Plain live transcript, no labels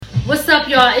What's up,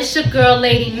 y'all? It's your girl,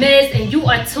 Lady Miz, and you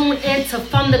are tuned in to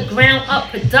From the Ground Up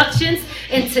Productions.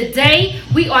 And today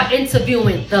we are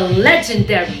interviewing the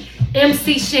legendary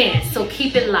MC Shan. So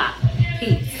keep it locked.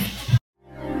 Peace.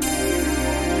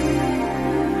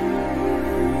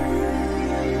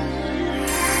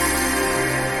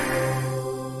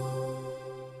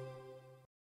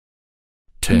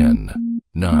 Ten,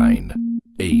 9,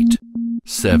 8,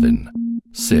 7,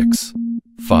 6,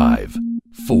 5,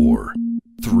 4,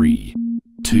 3,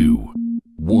 2,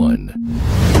 1.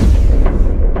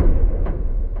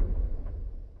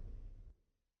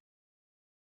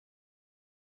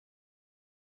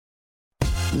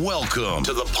 Welcome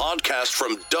to the podcast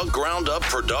from Doug Ground Up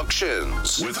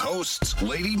Productions with hosts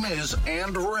Lady Miz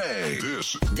and Ray.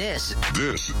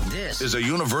 This is a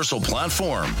universal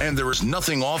platform, and there is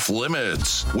nothing off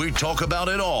limits. We talk about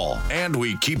it all, and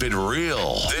we keep it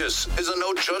real. This is a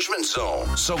no judgment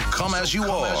zone, so come as you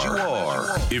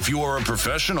are. If you are a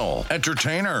professional,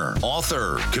 entertainer,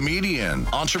 author, comedian,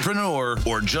 entrepreneur,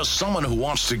 or just someone who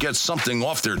wants to get something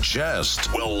off their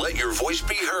chest, well, let your voice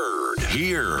be heard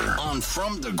here on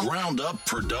From the Ground Up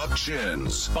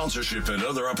Productions. Sponsorship and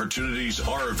other opportunities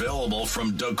are available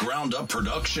from the Ground Up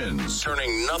Productions.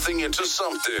 Turning nothing into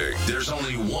something. There's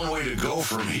only one way to go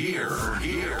from here.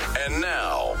 And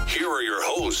now, here are your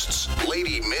hosts,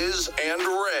 Lady Miz and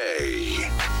Ray.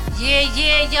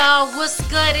 Yeah, y'all. What's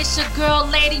good? It's your girl,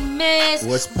 Lady Miz.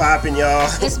 What's poppin', y'all?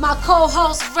 It's my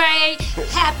co-host, Ray.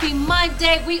 Happy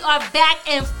Monday. We are back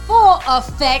in full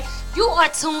effect. You are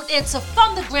tuned into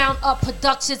From the Ground Up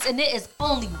Productions, and there is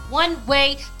only one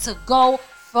way to go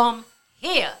from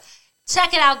here.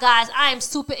 Check it out, guys. I am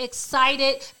super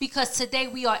excited because today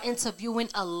we are interviewing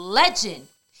a legend.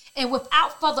 And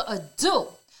without further ado,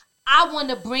 I want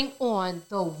to bring on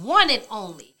the one and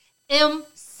only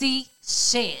MC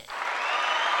Shan.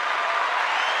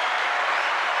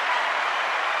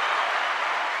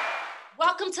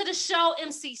 Welcome to the show,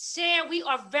 MC Shan. We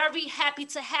are very happy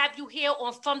to have you here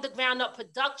on From the Ground Up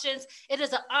Productions. It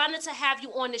is an honor to have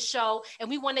you on the show, and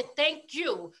we want to thank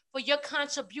you for your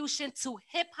contribution to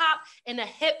hip-hop and the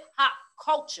hip-hop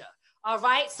culture, all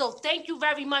right? So thank you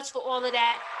very much for all of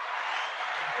that.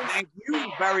 Thank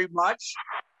you very much,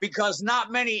 because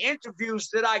not many interviews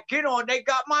that I get on, they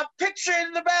got my picture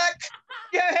in the back.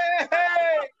 Yay!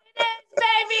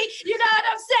 Baby, you know what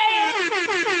I'm saying?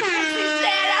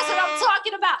 That's what I'm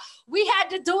talking about. We had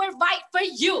to do it right for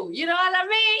you. You know what I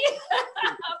mean?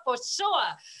 For sure.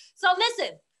 So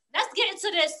listen, let's get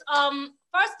into this.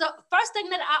 The first thing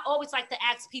that I always like to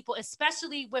ask people,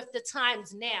 especially with the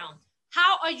times now,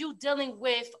 how are you dealing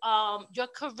with your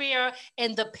career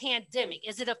and the pandemic?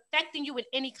 Is it affecting you in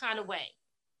any kind of way?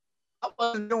 I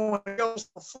wasn't doing shows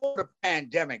before the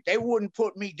pandemic. They wouldn't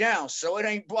put me down, so it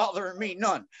ain't bothering me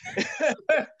none.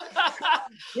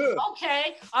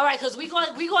 Okay, all right, because we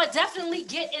gonna definitely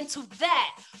get into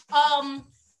that.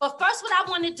 But first, what I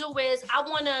want to do is I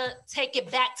want to take it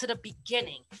back to the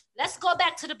beginning. Let's go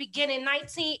back to the beginning.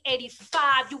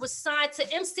 1985, you were signed to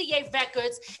MCA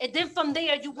Records, and then from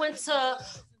there you went to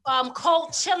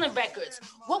Cold Chillin' Records.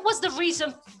 What was the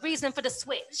reason for the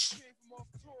switch?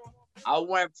 I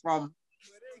went from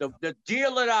the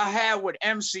deal that I had with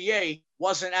MCA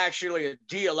wasn't actually a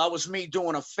deal. That was me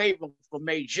doing a favor for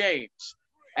May James.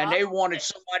 And they wanted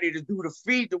somebody to do the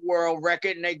Feed the World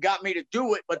record, and they got me to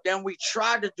do it. But then we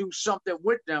tried to do something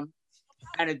with them,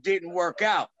 and it didn't work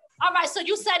out. All right, so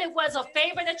you said it was a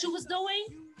favor that you was doing?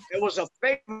 It was a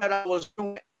favor that I was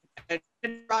doing, and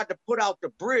then tried to put out the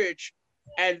bridge,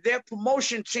 and their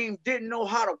promotion team didn't know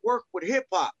how to work with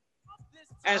hip-hop.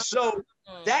 And so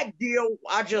that deal,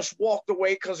 I just walked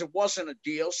away because it wasn't a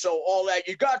deal. So all that,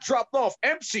 you got dropped off.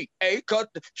 MCA,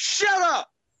 shut up.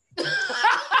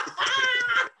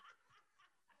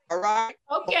 All right.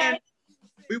 Okay. And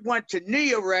we went to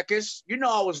Nia Records.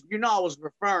 I was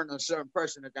referring to a certain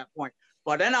person at that point.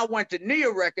 But then I went to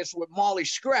Nia Records with Molly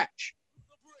Scratch.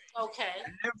 Okay.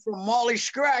 And then from Molly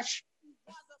Scratch,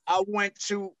 I went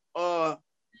to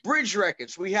Bridge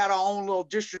Records. We had our own little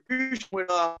distribution with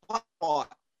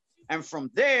Pop. And from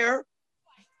there,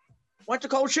 went to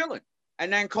Cold Chillin'.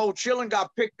 And then Cold Chillin'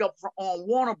 got picked up on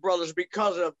Warner Brothers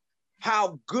because of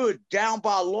how good Down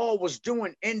by Law was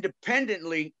doing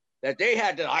independently, that they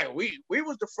had to, we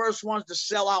was the first ones to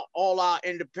sell out all our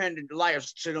independent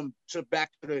lives to them, to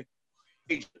back to the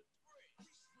agent.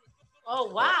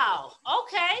 Oh, wow.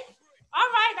 Okay. All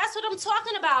right. That's what I'm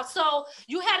talking about. So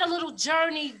you had a little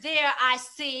journey there, I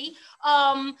see.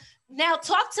 Now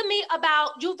talk to me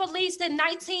about, you released in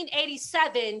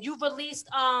 1987, you released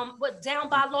Down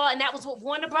by Law, and that was with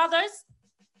Warner Brothers?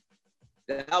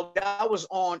 That was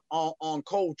on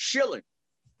Cold Chillin'.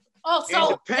 Oh,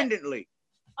 so independently.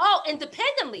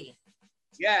 Independently.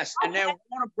 Yes, and then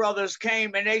Warner Brothers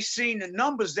came and they seen the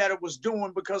numbers that it was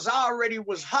doing because I already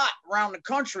was hot around the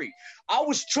country. I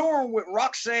was touring with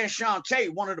Roxanne Shante,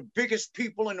 one of the biggest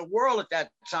people in the world at that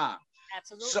time.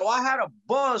 Absolutely. So I had a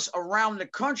buzz around the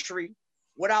country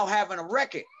without having a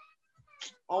record.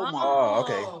 Okay.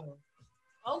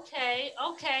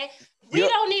 We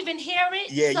don't even hear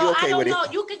it. Yeah, so you okay I don't with know.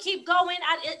 it? You can keep going.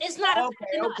 It's not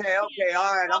okay.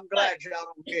 All right, I'm glad y'all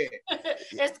don't hear.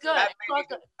 It's good. That means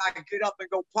I can get up and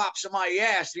go pop somebody's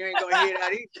ass. You ain't gonna hear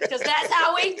that either. Because that's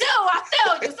how we do.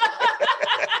 I feel you.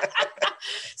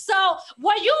 So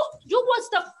were you was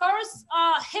the first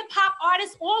hip hop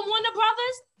artist on Warner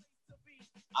Brothers?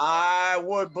 I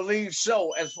would believe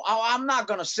so. I'm not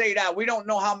gonna say that. We don't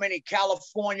know how many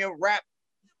California rap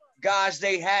guys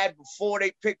they had before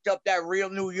they picked up that Real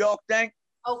New York thing.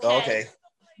 Okay.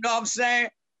 You know what I'm saying?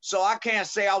 So I can't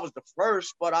say I was the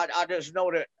first, but I just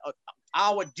know that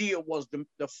our deal was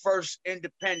the first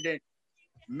independent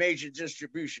major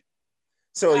distribution.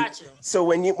 So, Gotcha. So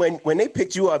when they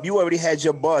picked you up, you already had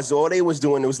your buzz. All they was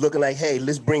doing was looking like, hey,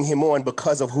 let's bring him on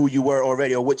because of who you were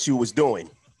already or what you was doing.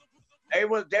 They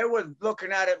were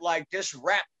looking at it like this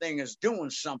rap thing is doing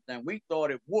something. We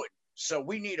thought it wouldn't, so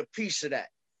we need a piece of that.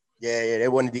 Yeah, they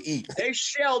wanted to eat. They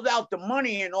shelled out the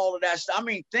money and all of that stuff. I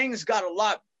mean, things got a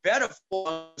lot better for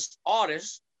us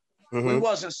artists. Mm-hmm. We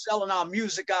wasn't selling our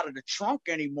music out of the trunk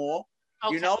anymore.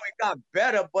 Okay. You know, it got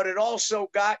better, but it also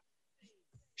got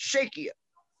shakier.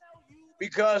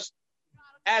 Because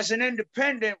as an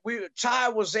independent, Ty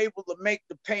was able to make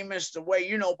the payments the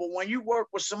way, but when you work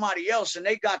with somebody else and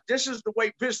this is the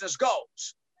way business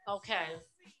goes. Okay.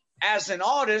 As an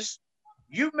artist,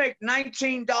 you make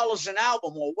 $19 an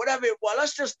album or whatever it was.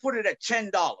 Let's just put it at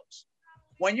 $10.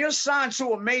 When you're signed to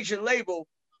a major label,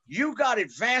 you got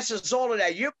advances, all of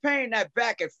that. You're paying that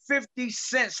back at 50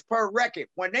 cents per record.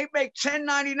 When they make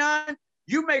 $10.99,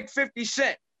 you make 50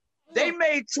 cents. They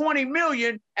made 20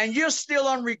 million and you're still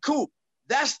unrecouped.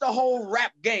 That's the whole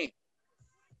rap game.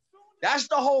 That's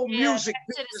the whole music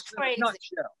business in a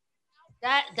nutshell.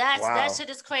 That shit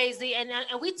is crazy. And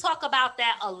we talk about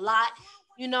that a lot,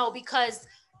 because,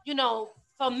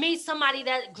 for me, somebody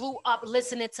that grew up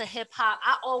listening to hip hop,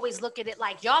 I always look at it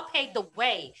like y'all paid the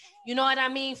way, you know what I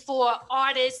mean? For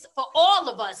artists, for all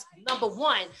of us, number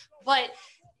one, but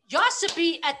y'all should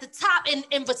be at the top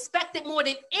and respected more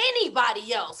than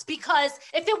anybody else, because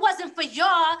if it wasn't for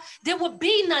y'all, there would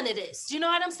be none of this. You know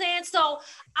what I'm saying? So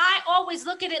I always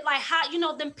look at it like how,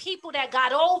 them people that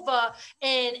got over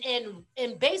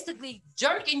and basically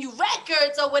jerking you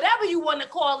records or whatever you want to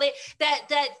call it,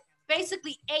 that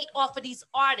basically ate off of these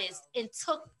artists and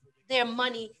took their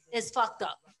money is fucked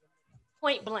up.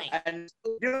 Point blank. And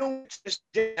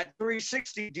that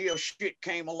 360 deal shit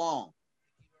came along.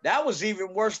 That was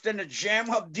even worse than the jam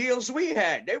up deals we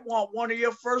had. They want one of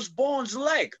your firstborn's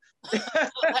leg.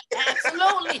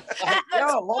 Absolutely. Yo,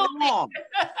 hold on.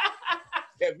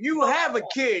 If you have a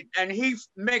kid and he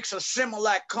makes a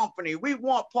Similac company, we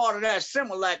want part of that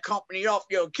Similac company off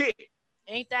your kid.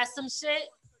 Ain't that some shit?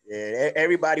 Yeah,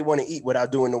 everybody want to eat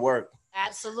without doing the work.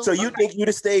 Absolutely. So you think if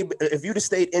you'd have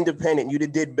stayed independent, you'd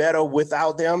have did better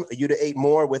without them? You'd have ate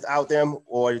more without them?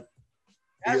 Or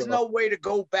there's no way to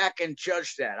go back and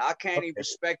judge that. I can't even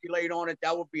speculate on it.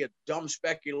 That would be a dumb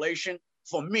speculation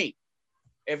for me.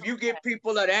 If you get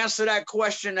people that answer that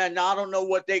question, then I don't know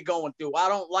what they're going through. I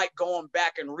don't like going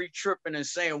back and re-tripping and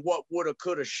saying what woulda,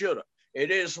 coulda, shoulda.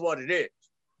 It is what it is.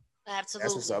 Absolutely.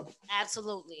 That's what's up.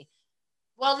 Absolutely.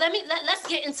 Well, let's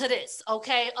get into this,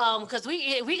 okay? Because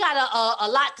we got a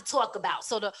lot to talk about.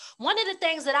 So one of the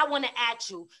things that I want to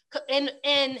ask you in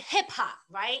hip hop,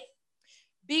 right?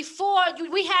 Before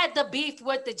we had the beef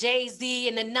with the Jay-Z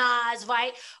and the Nas,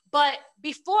 right? But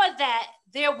before that,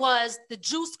 there was the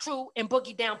Juice Crew and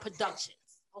Boogie Down Productions,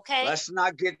 okay? Let's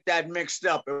not get that mixed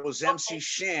up. It was MC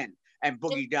Shan and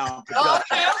Boogie Down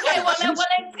Productions.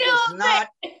 Okay.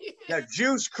 The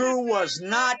Juice Crew was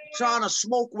not trying to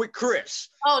smoke with Chris.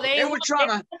 Oh, they were trying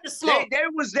to smoke.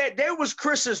 They was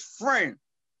Chris's friend.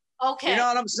 Okay. You know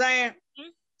what I'm saying?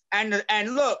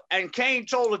 And look, and Kane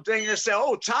told the thing and said,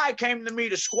 "Oh, Ty came to me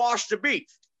to squash the beef."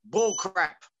 Bull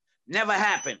crap. Never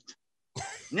happened.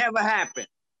 Never happened.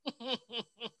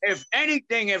 If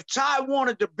anything, if Ty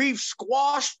wanted the beef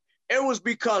squashed, it was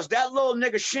because that little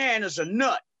nigga Shan is a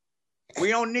nut. We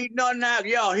don't need nothing now.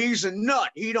 Yo, he's a nut.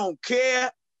 He don't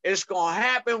care. It's gonna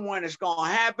happen when it's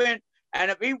gonna happen. And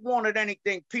if he wanted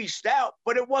anything pieced out,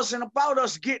 but it wasn't about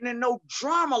us getting in no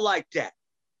drama like that.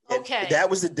 Okay. That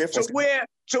was the difference.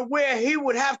 To where he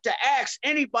would have to ask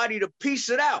anybody to piece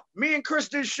it out. Me and Chris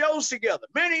did shows together,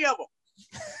 many of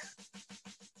them.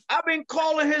 I've been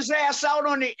calling his ass out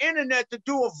on the internet to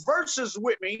do a versus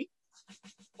with me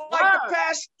for like the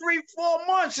past 3-4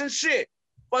 months and shit.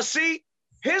 But see,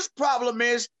 his problem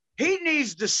is he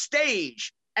needs the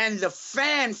stage and the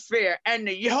fanfare and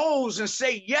the hoes and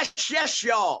say yes, yes,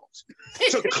 y'all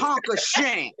to conquer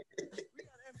Shane.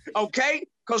 Okay?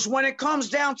 Because when it comes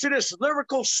down to this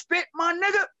lyrical spit, my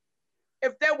nigga,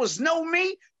 if there was no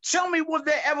me, tell me would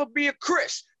there ever be a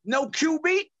Chris? No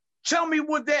QB? Tell me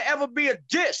would there ever be a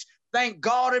diss? Thank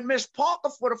God and Miss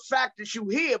Parker for the fact that you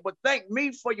here, but thank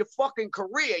me for your fucking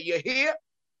career. You hear?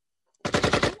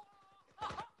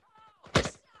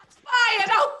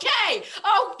 Fired. Okay.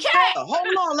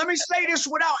 Hold on. Let me say this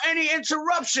without any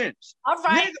interruptions. All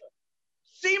right. Nigga,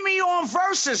 see me on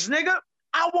Versus, nigga.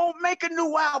 I won't make a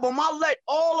new album. I'll let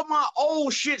all of my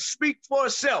old shit speak for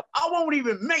itself. I won't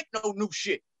even make no new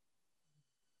shit.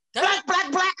 Black.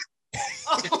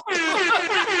 All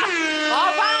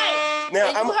right. Now,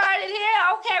 you heard it here.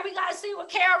 Okay, we got to see what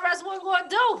KRS-One going to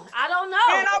do. I don't know.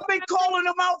 Man, I've been calling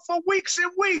them out for weeks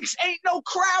and weeks. Ain't no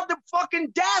crowd to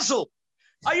fucking dazzle.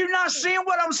 Are you not seeing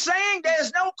what I'm saying?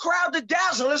 There's no crowd to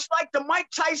dazzle. It's like the Mike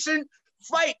Tyson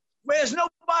fight where there's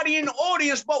nobody in the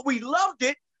audience, but we loved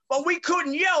it, but we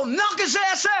couldn't yell, knock his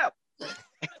ass out.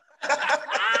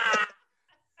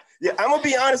 Yeah, I'm gonna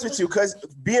be honest with you, because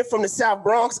being from the South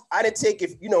Bronx, I didn't take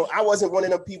it, I wasn't one of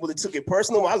them people that took it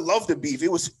personal. I loved the beef.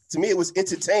 To me, it was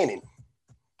entertaining.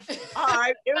 All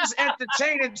right, it was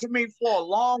entertaining to me for a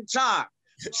long time.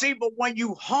 See, but when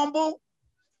you humble,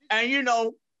 and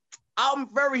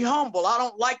I'm very humble. I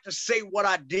don't like to say what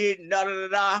I did,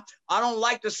 I don't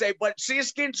like to say, but see,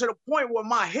 it's getting to the point where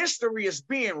my history is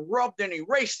being rubbed and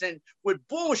erased with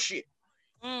bullshit.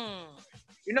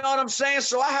 You know what I'm saying?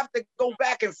 So I have to go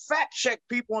back and fact check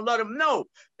people and let them know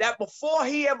that before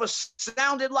he ever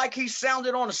sounded like he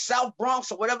sounded on the South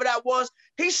Bronx or whatever that was,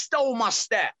 he stole my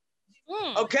style.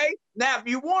 Okay? Now, if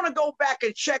you want to go back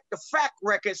and check the fact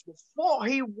records, before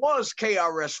he was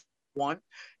KRS-One,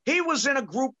 he was in a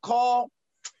group called,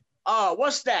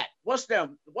 what's that?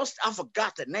 I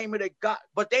forgot the name of the guy,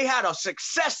 but they had a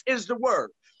Success Is the Word.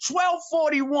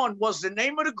 1241 was the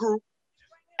name of the group,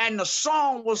 and the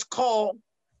song was called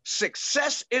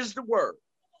Success Is the Word.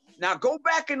 Now go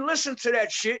back and listen to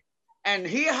that shit and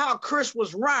hear how Chris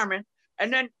was rhyming,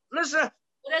 and then listen,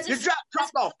 you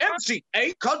dropped off MC,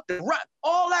 cut the rap.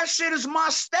 All that shit is my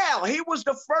style. He was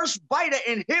the first biter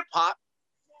in hip-hop,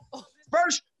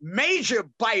 first major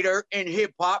biter in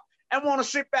hip-hop, and want to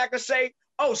sit back and say,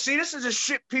 oh, see, this is the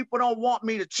shit people don't want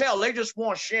me to tell. They just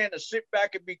want Shan to sit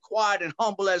back and be quiet and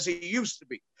humble as he used to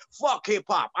be. Fuck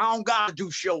hip-hop. I don't gotta do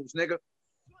shows, nigga.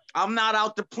 I'm not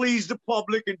out to please the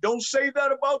public, and don't say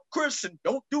that about Chris, and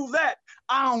don't do that.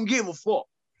 I don't give a fuck.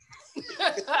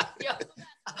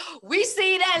 We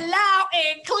see that loud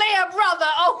and clear, brother,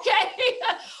 okay?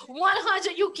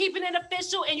 100, you keeping it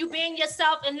official and you being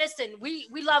yourself. And listen, we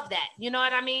love that. You know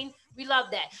what I mean? We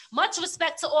love that. Much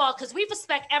respect to all, because we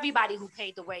respect everybody who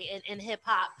paved the way in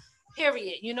hip-hop,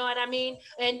 period. You know what I mean?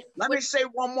 And let me say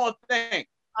one more thing.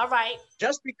 All right.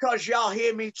 Just because y'all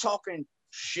hear me talking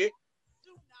shit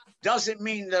doesn't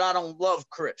mean that I don't love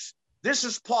Chris. This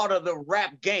is part of the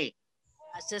rap game.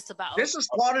 That's just about. This is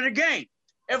part of the game.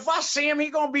 If I see him, he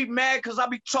gonna be mad because I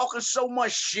be talking so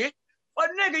much shit. But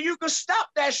nigga, you can stop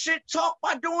that shit talk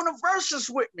by doing a versus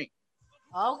with me.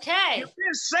 Okay. You've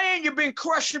been saying you've been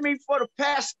crushing me for the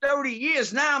past 30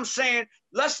 years. Now I'm saying,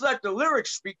 let's let the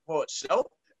lyrics speak for itself.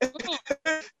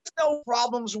 No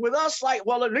problems with us. Like,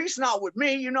 well, at least not with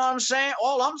me. You know what I'm saying?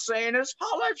 All I'm saying is,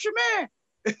 holla at your man.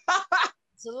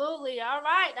 Absolutely. All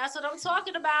right. That's what I'm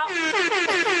talking about.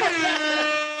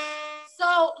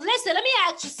 So listen, let me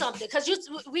ask you something, because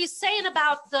we saying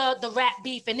about the rap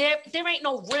beef, and there ain't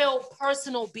no real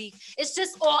personal beef. It's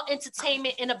just all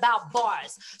entertainment and about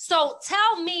bars. So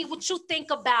tell me what you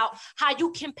think about how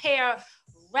you compare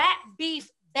rap beef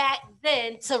back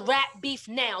then to rap beef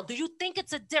now. Do you think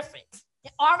it's a difference?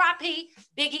 R.I.P.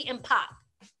 Biggie and Pac.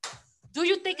 Do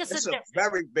you think it's a difference? It's a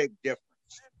very big difference.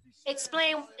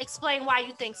 Explain why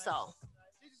you think so.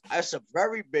 That's a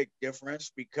very big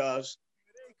difference, because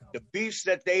the beefs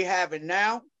that they having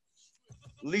now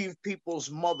leave people's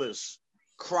mothers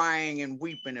crying and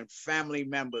weeping and family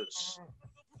members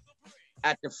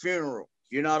at the funeral.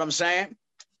 You know what I'm saying?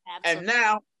 Absolutely. And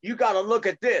now you got to look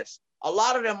at this. A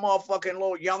lot of them motherfucking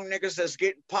little young niggas that's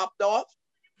getting popped off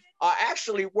are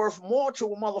actually worth more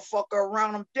to a motherfucker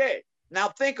around them dead. Now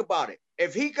think about it.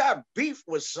 If he got beef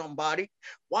with somebody,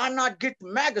 why not get the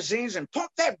magazines and pump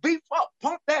that beef up?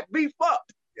 Pump that beef up.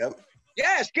 Yep.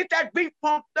 Yes, get that beef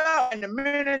pumped up. And the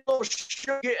minute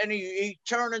and he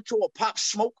turned into a Pop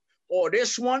Smoke or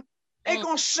this one, They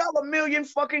gonna sell 1 million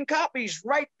fucking copies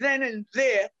right then and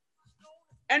there.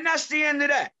 And that's the end of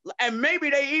that. And maybe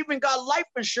they even got life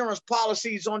insurance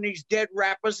policies on these dead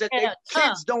rappers that their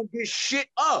kids don't get shit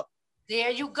up.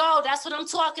 There you go. That's what I'm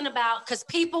talking about. Because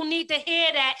people need to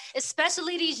hear that,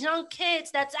 especially these young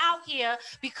kids that's out here.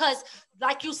 Because,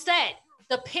 like you said,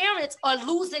 the parents are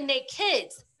losing their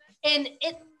kids, and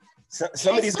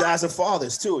some of these guys are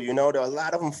fathers too. You know, there are a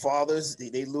lot of them fathers.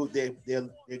 They lose their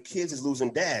kids is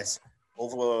losing dads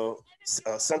over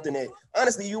something that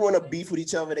honestly you want to beef with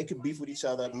each other. They can beef with each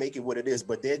other, make it what it is.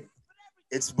 But then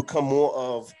it's become more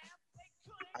of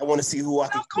I want to see who I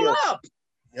can kill. Up.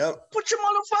 Yep. Put your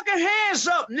motherfucking hands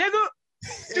up, nigga.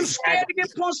 You scared to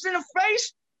get punched in the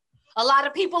face? A lot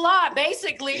of people are,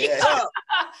 basically. Yeah.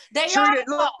 They treat are. It,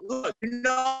 look, you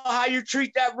know how you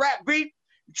treat that rap beat?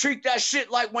 You treat that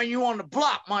shit like when you on the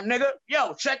block, my nigga.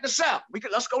 Yo, check this out.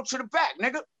 Let's go to the back,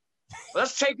 nigga.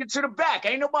 Let's take it to the back.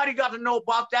 Ain't nobody got to know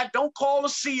about that. Don't call the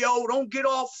CO. Don't get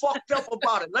all fucked up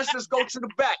about it. Let's just go to the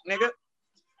back, nigga.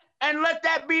 And let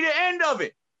that be the end of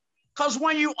it. Because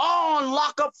when you are on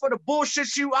lockup for the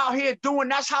bullshit you out here doing,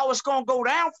 that's how it's going to go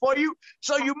down for you.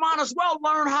 So you might as well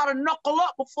learn how to knuckle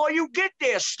up before you get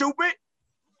there, stupid.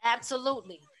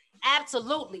 Absolutely.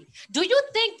 Absolutely. Do you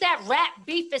think that rap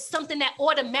beef is something that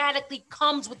automatically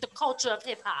comes with the culture of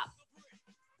hip hop?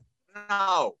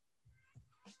 No.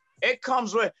 It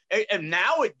comes with, and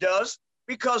now it does,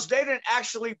 because they didn't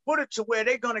actually put it to where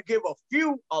they're going to give a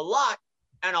few a lot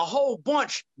and a whole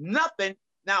bunch nothing.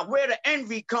 Now, where the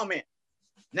envy come in?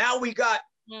 Now we got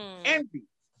envy.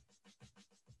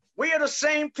 We are the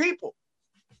same people.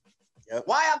 Yep.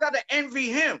 Why I got to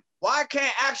envy him? Why I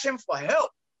can't ask him for help?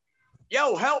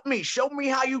 Yo, help me. Show me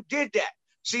how you did that.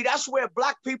 See, that's where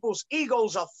black people's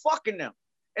egos are fucking them.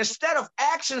 Instead of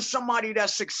asking somebody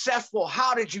that's successful,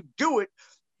 how did you do it?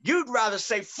 You'd rather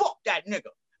say, fuck that nigga.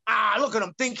 Ah, look at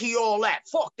him, think he all that.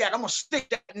 Fuck that, I'm gonna stick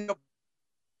that nigga.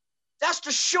 That's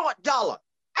the short dollar.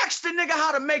 Ask the nigga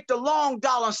how to make the long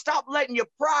dollar and stop letting your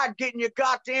pride get in your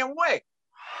goddamn way.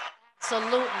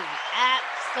 Absolutely.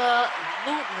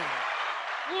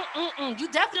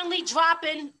 You definitely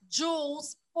dropping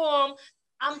jewels for him.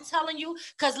 I'm telling you,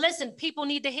 because listen, people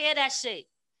need to hear that shit.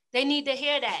 They need to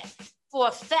hear that for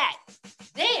a fact.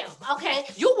 Damn, okay,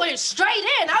 you went straight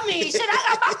in. I mean, shit,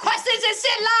 I got my questions and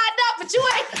shit lined up, but you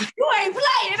ain't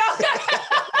playing, okay?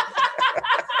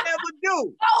 Never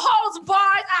do. No holds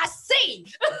barred, I see.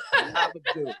 Never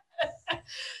do.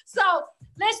 So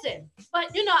listen,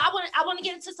 but you know, I want to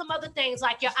get into some other things,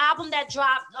 like your album that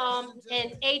dropped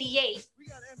in '88,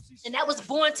 and that was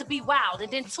Born to Be Wild.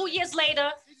 And then 2 years later,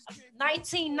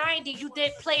 1990, you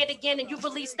did Play It Again, and you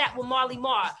released that with Marley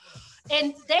Marl.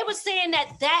 And they were saying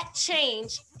that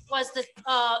change was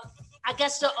I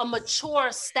guess a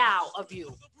mature style of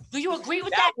you. Do you agree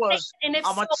with that?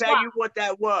 I'm gonna tell you what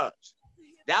that was.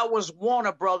 That was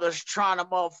Warner Brothers trying to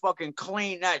motherfucking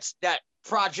clean that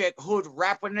Project Hood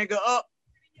rapper nigga up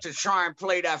to try and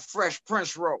play that Fresh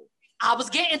Prince role. I was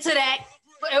getting to that.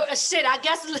 Shit, I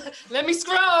guess let me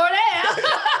scroll down.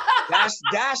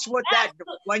 That's what that.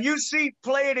 When you see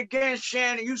Play It Again,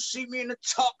 Shannon, you see me in the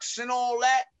tux and all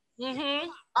that. Mm-hmm.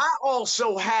 I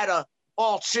also had a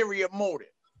ulterior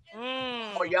motive.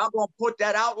 Oh, y'all gonna put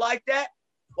that out like that?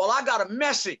 Well, I got a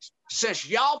message. Since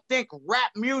y'all think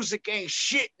rap music ain't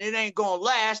shit and it ain't gonna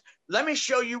last, let me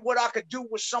show you what I could do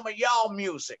with some of y'all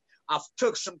music. I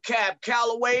took some Cab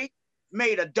Calloway,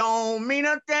 made a Don't Mean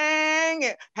a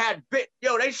Thing, and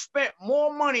they spent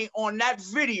more money on that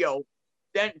video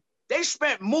than they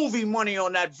spent movie money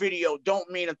on that video, Don't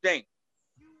Mean a Thing.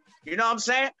 You know what I'm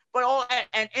saying? But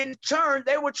and in turn,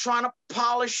 they were trying to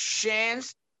polish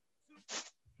Shan's,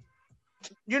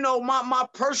 you know, my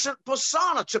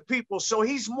persona to people, so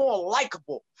he's more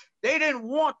likable. They didn't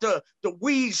want the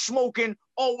weed smoking,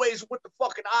 always with the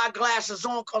fucking eyeglasses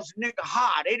on because the nigga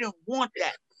high. They didn't want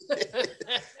that.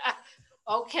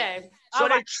 Okay. So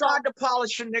they tried to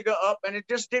polish a nigga up, and it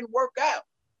just didn't work out.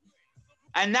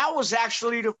 And that was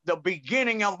actually the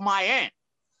beginning of my end.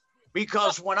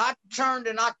 Because when I turned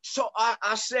and I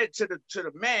said to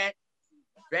the man,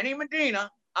 Benny Medina,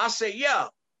 I said, yeah,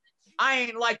 I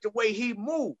ain't like the way he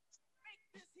moved.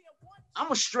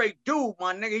 I'm a straight dude,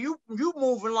 my nigga. You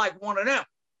moving like one of them.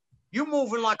 You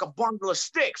moving like a bundle of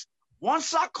sticks.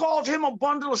 Once I called him a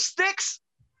bundle of sticks,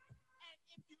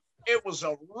 it was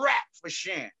a wrap for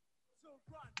Shan.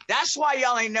 That's why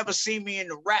y'all ain't never seen me in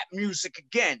the rap music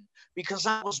again, because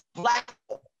I was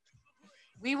blackballed.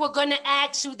 We were going to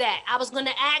ask you that. I was going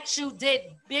to ask you, did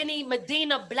Benny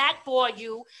Medina blackball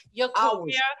you, your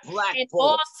career? And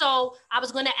also, I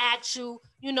was going to ask you,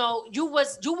 you know, you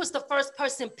was the first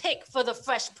person picked for the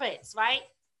Fresh Prince, right?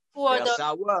 Yes,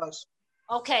 I was.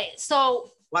 Okay,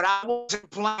 so. But I wasn't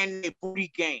playing the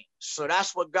booty game. So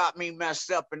that's what got me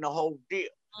messed up in the whole deal.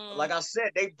 Like I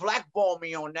said, they blackballed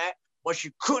me on that, but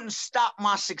you couldn't stop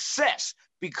my success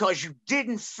because you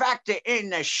didn't factor in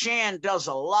that Shan does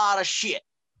a lot of shit.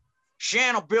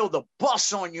 Shan will build a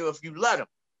bus on you if you let him.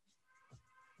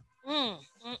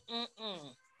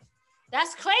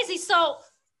 That's crazy. So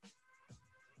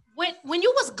when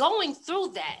you was going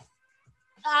through that,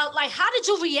 like, how did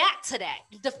you react to that?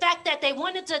 The fact that they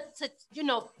wanted to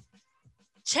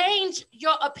change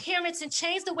your appearance and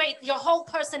change the way your whole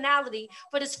personality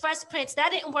for this Fresh Prince, that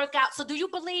didn't work out. So do you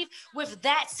believe with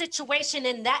that situation,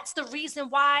 and that's the reason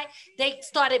why they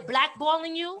started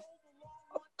blackballing you?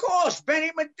 Of course,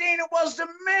 Benny Medina was the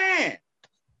man.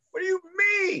 What do you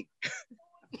mean?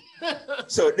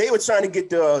 So they were trying to get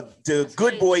the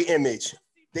good boy image.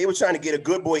 They were trying to get a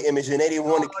good boy image, and they didn't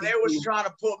want to keep they was trying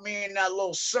to put me in that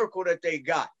little circle that they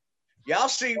got. Y'all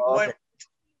see when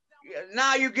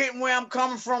now you getting where I'm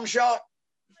coming from, Shaw?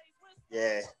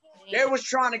 Yeah. They was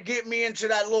trying to get me into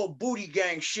that little booty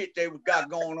gang shit they got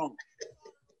going on.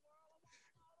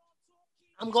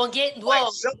 I'm gonna get like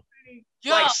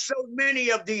so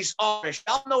many of these artists.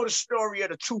 Y'all know the story of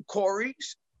the two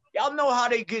Corys. Y'all know how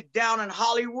they get down in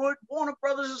Hollywood. Warner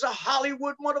Brothers is a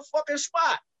Hollywood motherfucking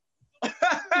spot.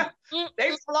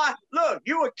 They fly. Look,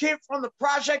 you a kid from the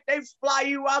project. They fly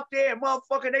you out there, and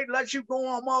motherfucker, they let you go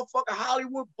on motherfucking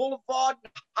Hollywood Boulevard,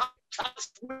 Top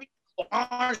Suite, or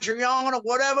Adrian, or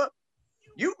whatever.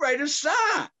 You ready to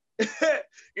sign?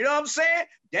 You know what I'm saying?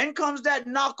 Then comes that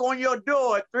knock on your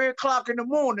door at 3 o'clock in the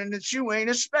morning that you ain't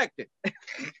expecting.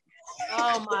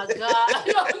 Oh my God!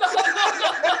 No.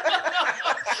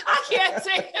 I can't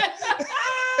say it.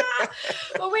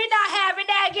 But we're not having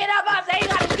that. Get up there. You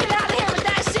gotta get out of here with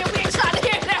that shit. We ain't trying to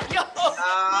hear that, yo.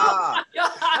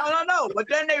 No. But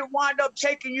then they wind up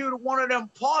taking you to one of them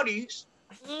parties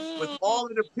with all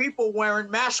of the people wearing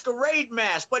masquerade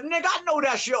masks. But nigga, I know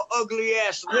that's your ugly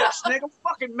ass lips, nigga.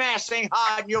 Fucking mask ain't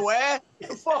hiding your ass.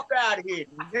 Get the fuck out of here,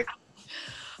 nigga.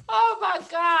 Oh my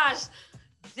gosh.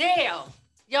 Damn.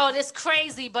 Yo, it's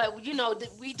crazy, but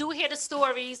we do hear the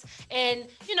stories, and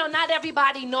not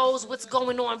everybody knows what's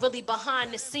going on really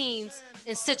behind the scenes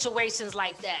in situations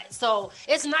like that. So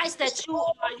it's nice that you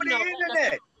are, the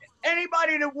internet.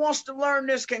 Anybody that wants to learn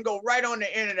this can go right on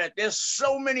the internet. There's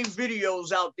so many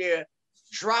videos out there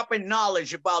dropping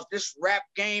knowledge about this rap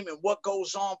game and what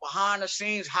goes on behind the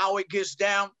scenes, how it gets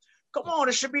down. Come on,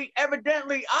 it should be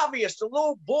evidently obvious. The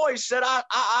little boy said,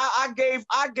 I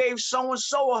gave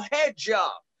so-and-so a head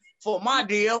job for my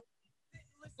deal.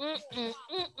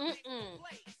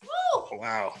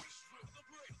 Wow.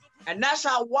 And that's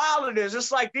how wild it is.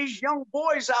 It's like these young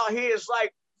boys out here is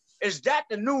like, is that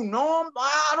the new norm?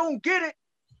 I don't get it.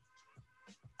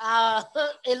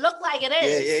 It looked like it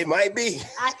is. Yeah, it might be.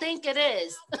 I think it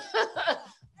is.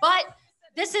 But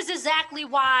this is exactly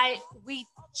why we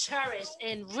cherish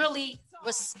and really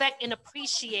respect and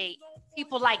appreciate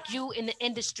people like you in the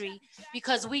industry,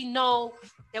 because we know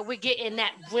that we're getting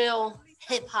that real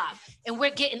hip hop and we're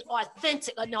getting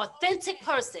an authentic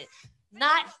person,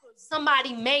 not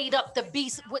somebody made up to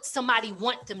be what somebody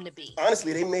want them to be.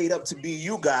 Honestly, they made up to be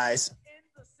you guys.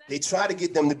 They try to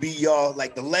get them to be y'all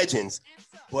like the legends,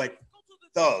 but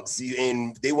thugs,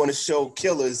 and they want to show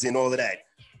killers and all of that.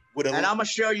 And I'm gonna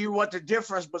show you what the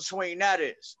difference between that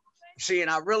is. See,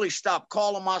 and I really stopped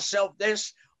calling myself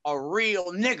a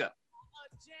real nigga.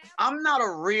 I'm not a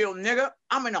real nigga.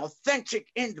 I'm an authentic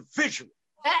individual.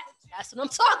 That's what I'm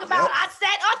talking about. Yep. I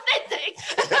said authentic.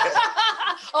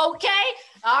 Okay,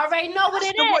 I already know what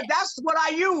it is. That's what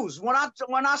I use when I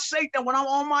say that. When I'm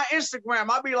on my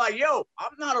Instagram, I be like, "Yo,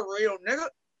 I'm not a real nigga.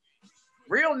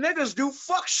 Real niggas do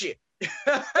fuck shit." You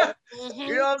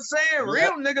know what I'm saying?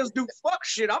 Real niggas do fuck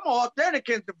shit. I'm an authentic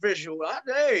individual.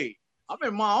 I'm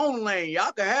in my own lane.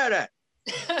 Y'all can have that.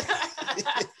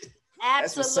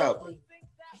 Absolutely.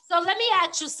 So let me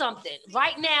ask you something.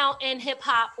 Right now in hip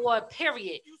hop or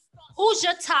period, who's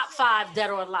your top 5 dead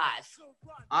or alive?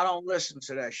 I don't listen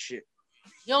to that shit.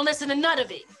 You don't listen to none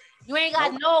of it. You ain't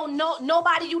got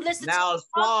nobody you listen to. Now, as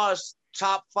far as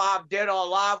top 5 dead or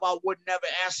alive, I would never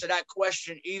answer that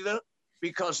question either,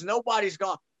 because nobody's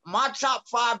gonna. My top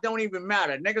 5 don't even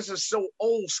matter. Niggas are so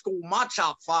old school. My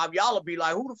top 5, y'all will be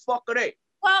like, who the fuck are they?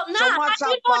 Well, no, so my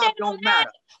top 5 don't matter.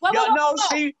 Well,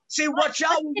 see what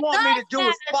y'all want me to do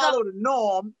is follow the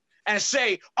norm and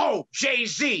say, oh,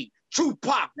 Jay-Z,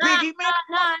 Tupac, Biggie, man.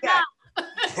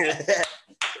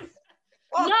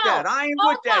 Fuck that. I ain't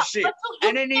with that shit.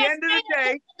 And in the end of the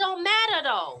day, it don't matter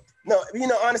though. No,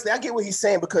 honestly, I get what he's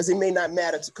saying, because it may not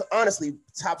matter. Honestly,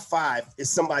 top 5 is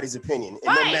somebody's opinion. It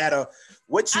no matter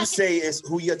what you say is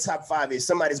who your top 5 is.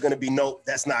 Somebody's gonna be, no,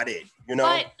 that's not it. You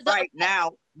know? Right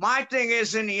now, my thing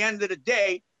is, in the end of the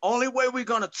day, only way we're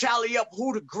gonna tally up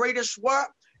who the greatest were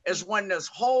is when this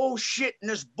whole shit in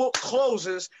this book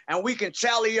closes and we can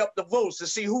tally up the votes to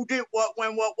see who did what,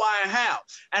 when, what, why, and how.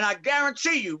 And I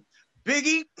guarantee you,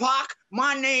 Biggie, Pac,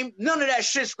 my name, none of that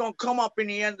shit's gonna come up in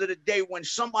the end of the day when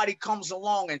somebody comes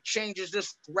along and changes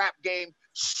this rap game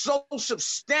so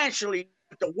substantially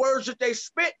with the words that they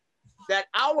spit that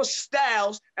our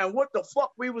styles and what the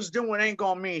fuck we was doing ain't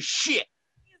gonna mean shit.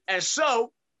 And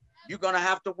so you're gonna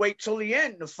have to wait till the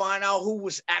end to find out who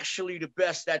was actually the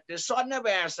best at this. So I never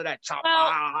answer that top.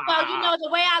 Well, you know,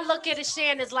 the way I look at it,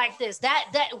 Shan, is like this.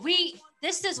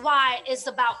 This is why it's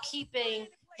about keeping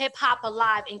hip hop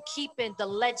alive and keeping the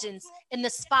legends in the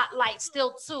spotlight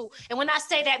still too. And when I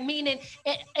say that, meaning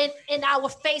in our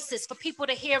faces for people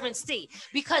to hear and see,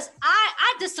 because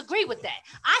I disagree with that.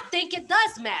 I think it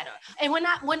does matter. And when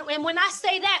I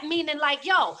say that, meaning like,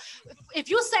 yo, if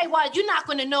you say, well, you're not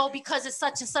going to know because it's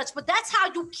such and such, but that's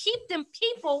how you keep them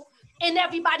people in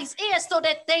everybody's ears so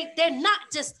that they're not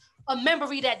just a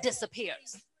memory that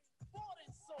disappears.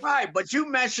 Right, but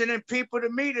you mentioning people to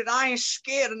me that I ain't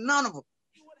scared of none of them.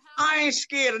 I ain't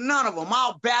scared of none of them.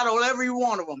 I'll battle every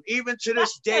one of them, even to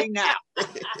this day now.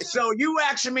 So you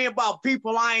asking me about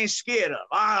people I ain't scared of.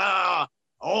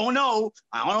 Oh no,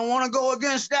 I don't want to go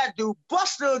against that dude.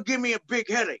 Buster will give me a big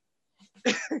headache.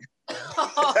 Oh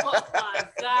my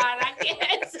God, I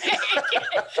can't say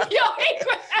it. Yo,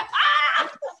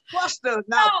 Buster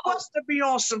be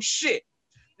on some shit.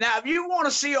 Now, if you want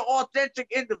to see an authentic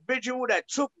individual that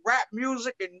took rap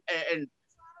music and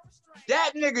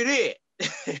that nigga did.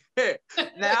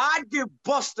 Now I'd give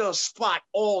Buster a spot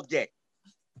all day.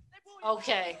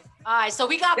 Okay. All right. So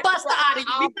we got Buster out of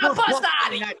you. We got Buster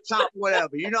out of you. That top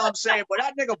whatever. You know what I'm saying? But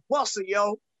that nigga Buster,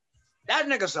 yo, that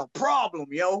nigga's a problem,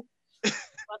 yo.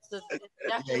 Buster's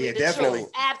definitely definitely.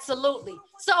 Truth. Absolutely.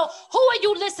 So who are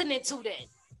you listening to then?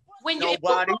 When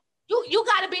Nobody. You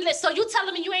gotta be listening. So you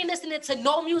telling me you ain't listening to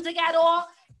no music at all?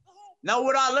 Know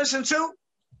what I listen to?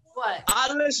 What?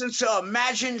 I listen to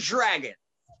Imagine Dragon.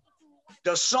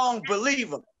 The song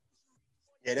Believer.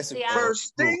 Yeah, that's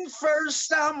First thing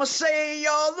first, I'ma say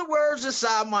all the words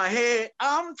inside my head.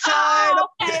 I'm tired of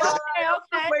the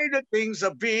way that things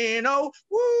are being. Oh,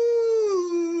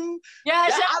 woo.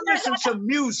 Yes, I listen to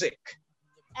music.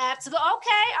 Absolutely.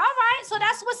 Okay. All right. So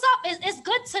that's what's up. It's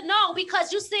good to know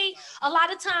because you see, a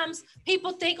lot of times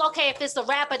people think, okay, if it's a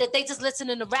rapper that they just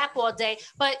listening to rap all day,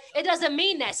 but it doesn't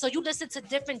mean that. So you listen to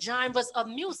different genres of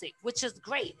music, which is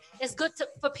great. It's good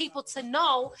for people to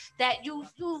know that you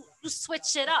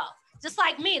switch it up. Just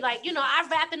like me, like, you know, I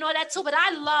rap and all that too, but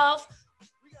I love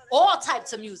all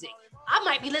types of music. I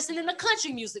might be listening to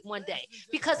country music one day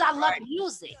because I love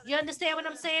music. You understand what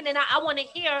I'm saying? And I want to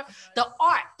hear the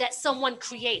art that someone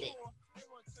created.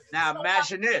 Now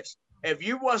imagine this. If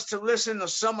you was to listen to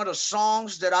some of the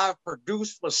songs that I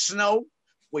produced for Snow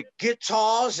with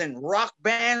guitars and rock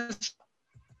bands,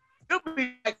 you'll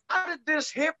be like, how did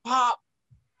this hip hop,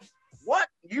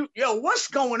 what's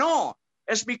going on?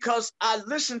 It's because I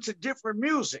listen to different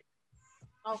music.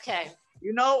 Okay.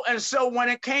 You know, and so when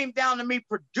it came down to me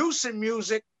producing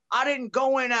music, I didn't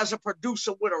go in as a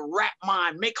producer with a rap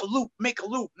mind, make a loop.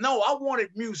 No, I wanted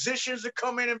musicians to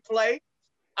come in and play.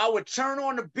 I would turn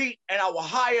on the beat and I would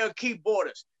hire a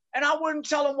keyboardist. And I wouldn't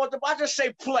tell them I just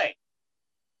say play.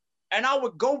 And I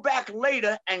would go back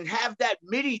later and have that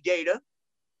MIDI data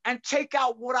and take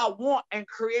out what I want and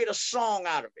create a song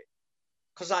out of it.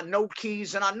 Because I know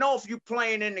keys, and I know if you're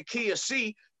playing in the key of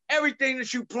C, everything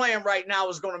that you playing right now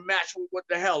is going to match with what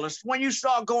the hell. It's when you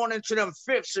start going into them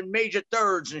fifths and major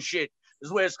thirds and shit is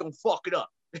where it's going to fuck it up.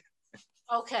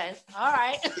 Okay. All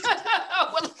right.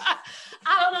 Well,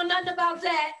 I don't know nothing about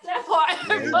that part.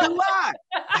 Neither do I.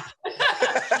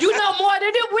 You know more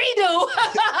than we do.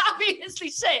 Obviously,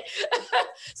 shit.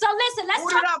 So listen, let's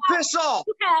talk about... Who did I piss off?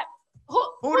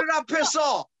 Who did I piss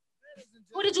off?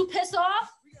 Who did you piss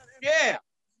off? Yeah.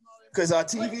 Because our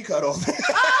TV cut off.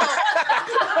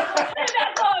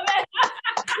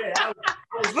 I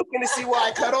was looking to see why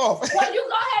I cut off. Well, you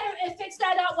go ahead and fix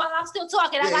that up while I'm still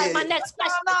talking. I got my next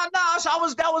question. No.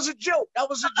 That was a joke. That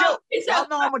was a joke. Y'all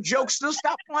know I'm a jokester.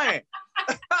 Stop playing.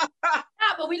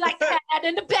 But we like to have that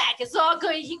in the back. It's all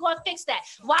good. He gonna fix that.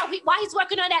 While he's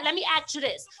working on that, let me ask you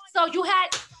this. So you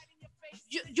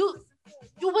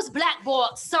was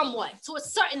blackballed somewhat to a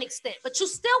certain extent, but you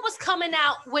still was coming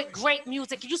out with great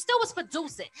music. You still was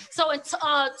producing. So in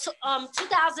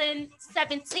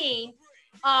 2017,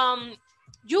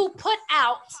 you put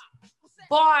out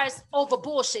Bars Over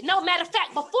Bullshit. No, matter of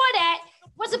fact, before that,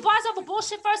 Was it Bars Over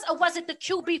Bullshit first, or was it the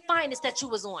QB Finest that you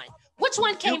was on? Which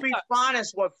one came QB first?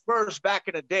 Finest was first back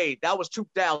in the day. That was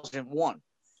 2001.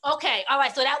 Okay, all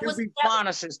right. So that was QB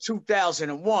Finest is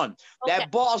 2001. Okay.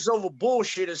 That Bars Over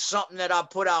Bullshit is something that I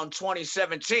put out in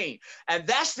 2017, and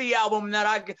that's the album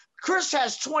that Chris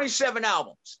has 27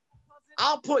 albums.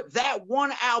 I'll put that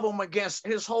one album against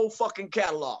his whole fucking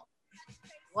catalog.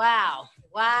 Wow.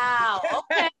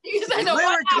 Okay.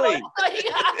 Lyrically.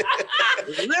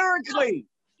 Lyrically.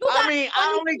 I mean,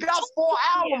 I only got 4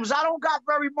 albums. I don't got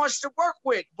very much to work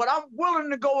with, but I'm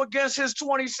willing to go against his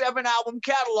 27 album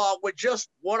catalog with just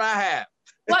what I have.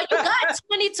 Well, you got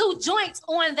 22 joints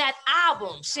on that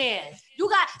album, Shan. You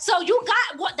got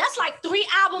what? That's like 3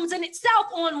 albums in itself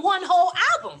on one whole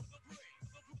album.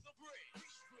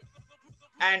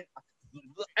 And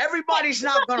everybody's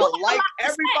not gonna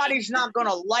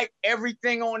like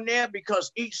everything on there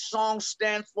because each song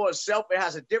stands for itself. It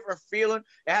has a different feeling.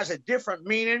 It has a different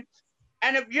meaning.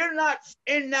 And if you're not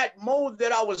in that mode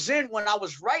that I was in when I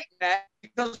was writing that,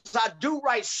 because I do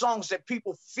write songs that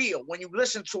people feel when you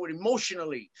listen to it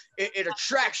emotionally, it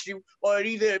attracts you, or it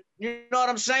either, you know what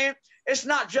I'm saying? It's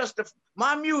not just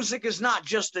my music is not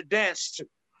just a dance to.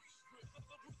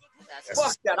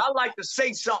 Fuck that. I like to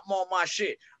say something on my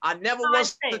shit. I never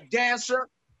was a dancer.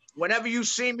 Whenever you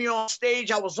see me on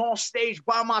stage, I was on stage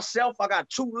by myself. I got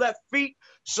 2 left feet.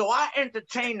 So I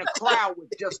entertain the crowd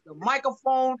with just the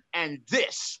microphone and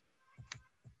this.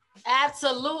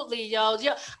 Absolutely, yo.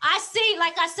 I see,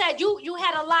 like I said, you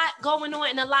had a lot going on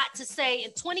and a lot to say,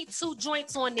 and 22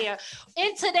 joints on there.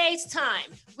 In today's time,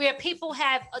 where people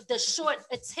have the short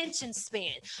attention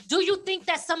span, do you think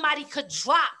that somebody could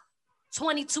drop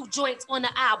 22 joints on the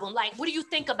album? Like, what do you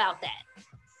think about that?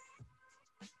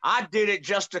 I did it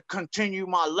just to continue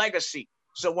my legacy.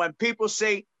 So when people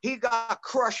say he got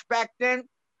crushed back then,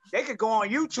 they could go on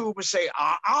YouTube and say,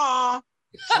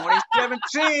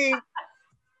 2017,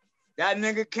 that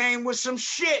nigga came with some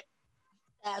shit.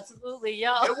 Absolutely,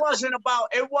 yo. It wasn't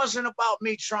about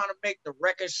me trying to make the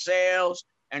record sales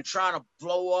and trying to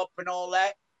blow up and all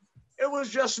that. It was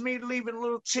just me leaving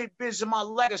little tidbits of my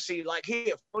legacy, like,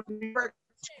 here,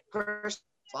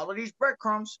 follow these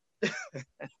breadcrumbs.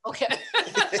 Okay.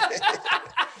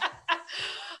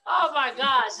 Oh my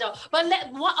gosh, yo. But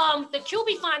the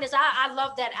QB Finest, I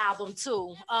love that album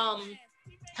too.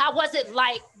 How was it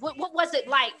like? What was it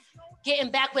like getting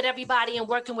back with everybody and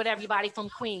working with everybody from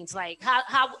Queens? Like,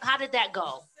 how did that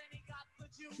go?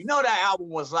 You know, that album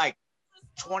was like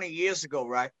 20 years ago,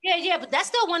 right? Yeah, but that's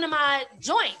still one of my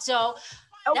joints, yo.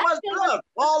 It was good.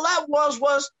 All that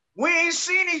was we ain't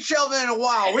seen each other in a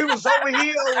while. We was over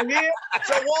here.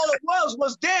 So all it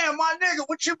was, damn, my nigga,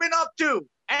 what you been up to?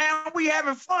 And we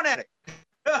having fun at it.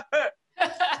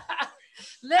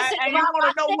 Listen, and you want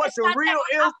to know what the real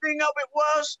ill thing of it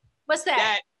was? What's that?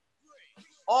 That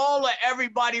all of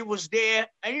everybody was there.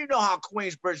 And you know how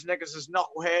Queensbridge niggas is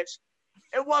knuckleheads.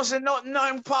 It wasn't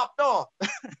nothing popped off.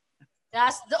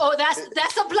 That's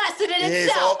a blessing in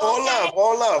itself.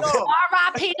 All love.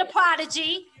 R.I.P. the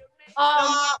Prodigy.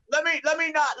 Let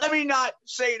me not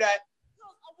say that.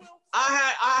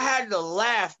 I had to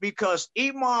laugh because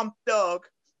Imam Thug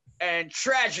and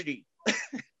Tragedy,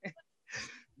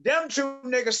 them 2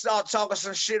 niggas started talking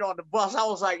some shit on the bus. I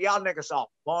was like, y'all niggas are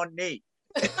funny.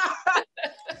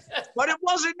 But it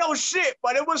wasn't no shit,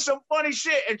 but it was some funny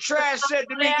shit. And Trash said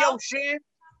to me, yo, Shan,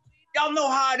 y'all know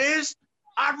how it is.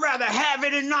 I'd rather have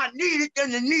it and not need it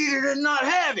than to need it and not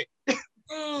have it.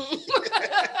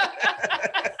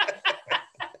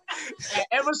 And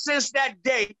ever since that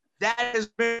day, that has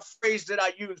been a phrase that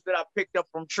I use that I picked up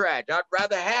from Trash. I'd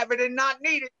rather have it and not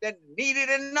need it than need it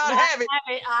and not have it.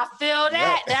 I feel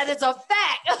that. That is a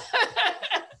fact.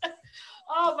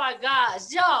 Oh my gosh,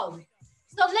 yo.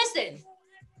 So listen,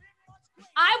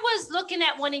 I was looking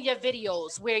at one of your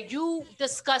videos where you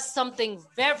discussed something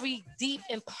very deep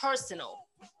and personal.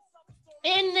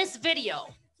 In this video,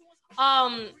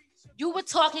 you were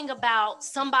talking about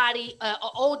somebody, an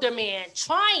older man,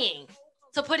 trying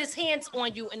to put his hands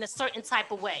on you in a certain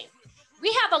type of way.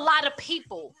 We have a lot of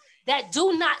people that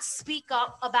do not speak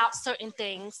up about certain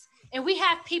things, and we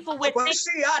have people with. Well,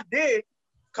 see, I did,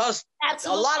 because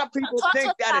a lot of people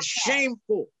think that is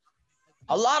shameful.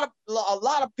 A lot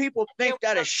of people think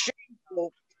that is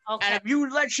shameful, and if you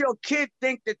let your kid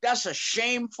think that that's a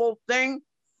shameful thing,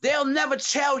 they'll never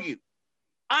tell you.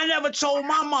 I never told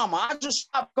my mama. I just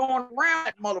stopped going around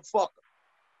that motherfucker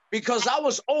because I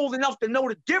was old enough to know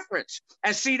the difference.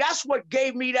 And see, that's what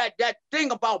gave me that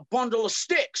thing about bundle of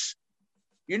sticks.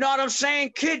 You know what I'm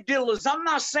saying? Kid dealers. I'm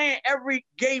not saying every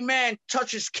gay man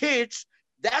touches kids.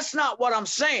 That's not what I'm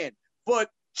saying. But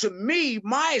to me,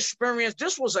 my experience,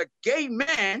 this was a gay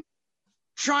man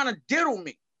trying to diddle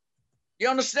me. You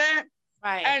understand?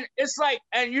 Right. And it's like,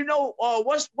 and you know,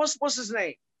 what's his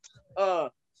name?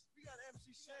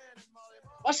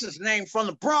 What's his name from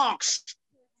the Bronx?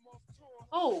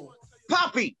 Oh,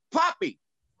 Poppy.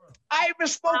 I even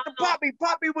spoke to Poppy.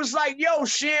 Poppy was like, yo,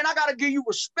 Shan, I gotta give you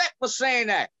respect for saying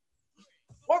that.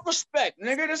 What respect,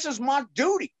 nigga? This is my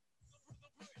duty.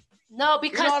 no,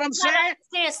 because You know what I'm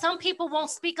saying? Some people won't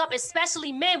speak up,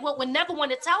 especially men would never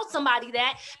want to tell somebody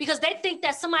that because they think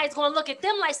that somebody's going to look at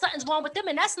them like something's wrong with them,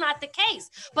 and that's not the case.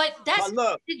 But that's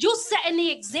you setting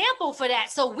the example for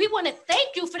that. So we want to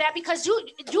thank you for that because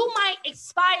you might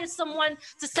inspire someone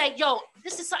to say, yo,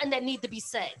 this is something that needs to be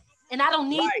said. And I don't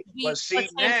need to be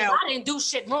now, I didn't do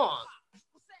shit wrong.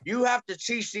 You have to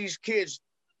teach these kids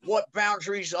what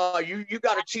boundaries are. You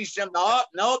got to teach them,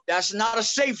 no, that's not a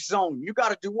safe zone. You got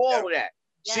to do all of that.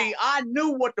 Yeah. See, I knew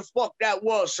what the fuck that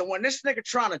was. So when this nigga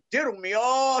trying to diddle me,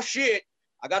 oh shit,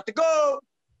 I got to go.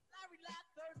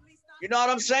 You know what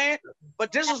I'm saying?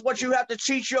 But this is what you have to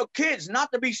teach your kids,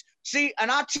 not to be, see, and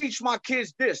I teach my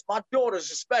kids this, my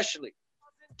daughters especially.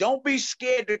 Don't be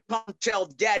scared to come tell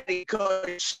daddy because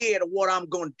you're scared of what I'm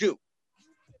going to do.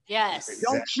 Yes.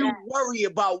 Don't you worry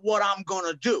about what I'm going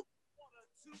to do.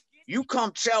 You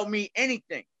come tell me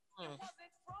anything.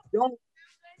 Don't,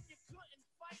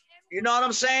 you know what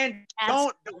I'm saying?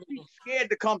 Don't be scared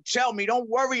to come tell me. Don't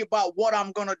worry about what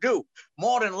I'm going to do.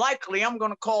 More than likely, I'm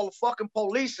going to call the fucking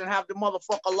police and have the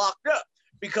motherfucker locked up.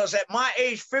 Because at my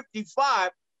age 55,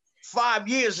 5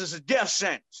 years is a death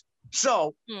sentence.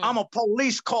 So I'm a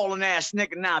police calling ass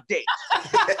nigga nowadays.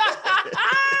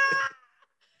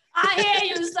 I hear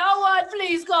you. Someone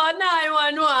please call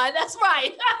 911. That's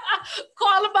right.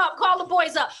 Call them up. Call the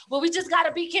boys up. But we just got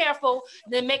to be careful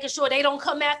and making sure they don't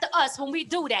come after us when we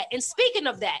do that. And speaking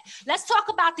of that, let's talk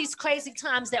about these crazy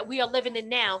times that we are living in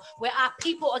now where our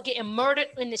people are getting murdered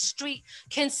in the street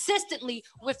consistently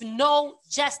with no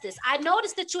justice. I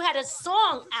noticed that you had a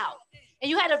song out and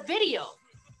you had a video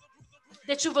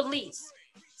that you released.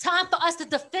 Time for us to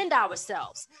defend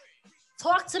ourselves.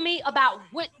 Talk to me about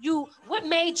what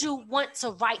made you want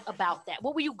to write about that.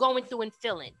 What were you going through and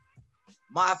feeling?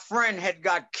 My friend had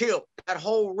got killed. That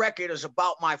whole record is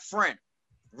about my friend,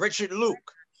 Richard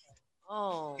Luke.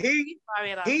 Oh, he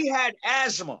had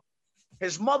asthma.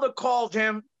 His mother called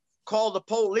the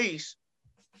police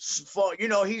for,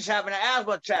 he's having an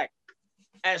asthma attack.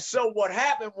 And so what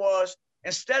happened was,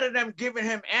 instead of them giving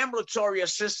him ambulatory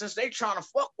assistance, they trying to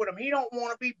fuck with him. He don't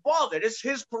want to be bothered. It's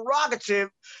his prerogative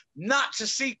not to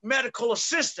seek medical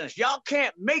assistance. Y'all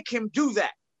can't make him do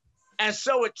that. And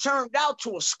so it turned out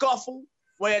to a scuffle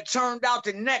where it turned out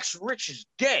the next Rich is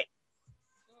dead.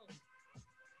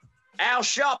 Al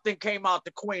Sharpton came out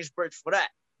to Queensbridge for that.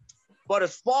 But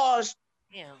as far as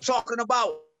talking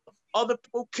about other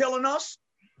people killing us,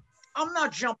 I'm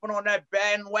not jumping on that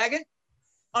bandwagon.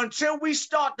 Until we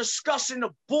start discussing the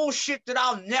bullshit that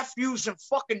our nephews and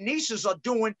fucking nieces are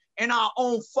doing in our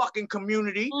own fucking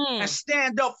community and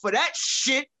stand up for that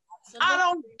shit, I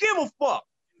don't give a fuck.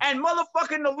 And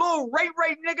motherfucking the little Ray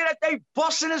nigga that they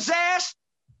busting his ass,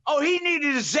 he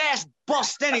needed his ass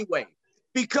bust anyway.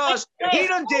 Because he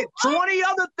done did 20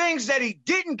 other things that he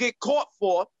didn't get caught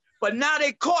for, but now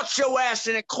they caught your ass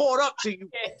and it caught up to you.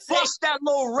 Bust that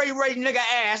little Ray nigga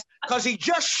ass, because he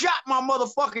just shot my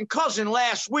motherfucking cousin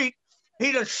last week.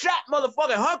 He done shot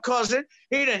motherfucking her cousin.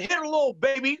 He done hit a little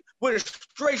baby with a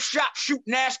straight shot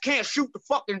shooting ass. Can't shoot to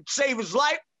fucking save his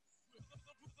life.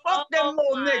 Fuck them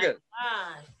little niggas.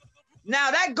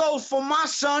 Now that goes for my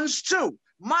sons too.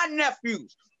 My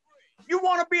nephews. You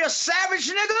want to be a savage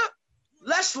nigga?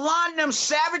 Let's line them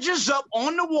savages up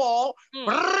on the wall.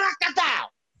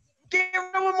 Get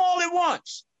rid of them all at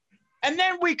once. And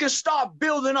then we can start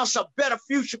building us a better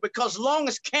future, because long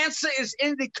as cancer is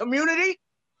in the community,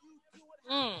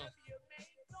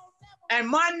 and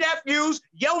my nephews,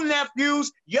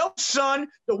 your son,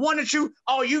 the one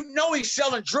that he's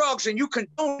selling drugs and you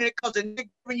condone it because the nigga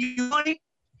giving you money,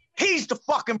 he's the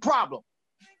fucking problem.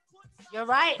 You're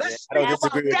right. I don't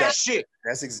disagree with that shit.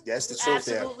 That's the truth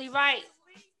there. Absolutely right.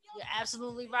 You're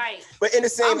absolutely right. But in the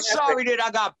same I'm sorry that I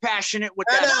got passionate with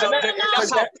that subject.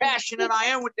 That's how passionate I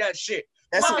am with that shit.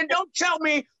 Fucking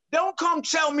don't come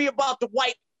tell me about the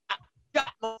white got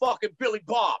my fucking Billy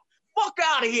Bob. Fuck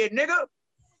out of here, nigga.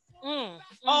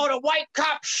 Oh, the white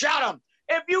cop shot him.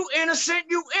 If you innocent,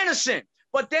 you innocent.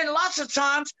 But then lots of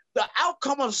times the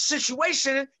outcome of a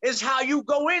situation is how you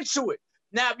go into it.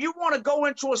 Now, if you want to go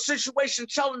into a situation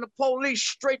telling the police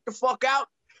straight the fuck out,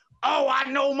 I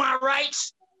know my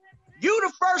rights. You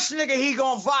the first nigga he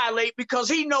gonna violate because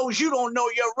he knows you don't know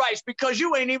your rights because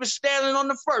you ain't even standing on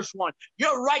the first one.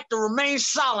 Your right to remain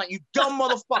silent, you dumb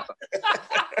motherfucker.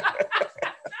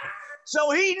 So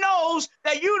he knows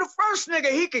that you the first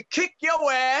nigga he could kick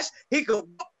your ass, he could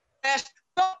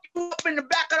throw you up in the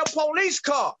back of the police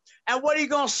car. And what he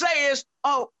gonna say is,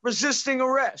 oh, resisting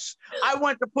arrest. I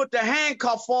went to put the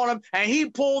handcuff on him and he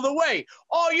pulled away.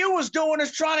 All you was doing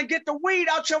is trying to get the weed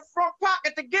out your front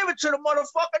pocket to give it to the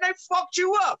motherfucker. They fucked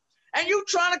you up. And you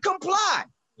trying to comply.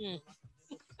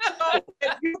 So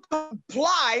if you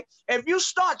comply, if you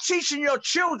start teaching your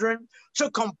children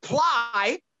to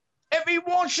comply, if he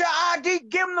wants your ID,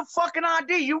 give him the fucking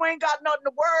ID. You ain't got nothing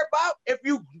to worry about. If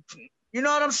you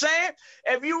know what I'm saying?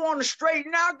 If you want to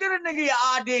straighten out, get a nigga your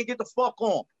ID and get the fuck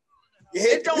on.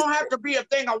 It don't have to be a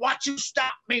thing of what you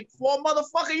stopped me for,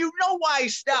 motherfucker. You know why he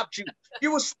stopped you.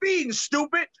 You were speeding,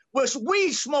 stupid, with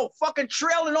weed smoke fucking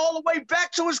trailing all the way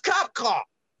back to his cop car.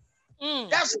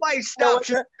 That's why he stopped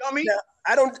you, dummy. Now,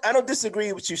 I don't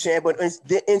disagree with you, Shan, but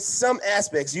in some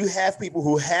aspects, you have people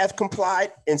who have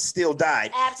complied and still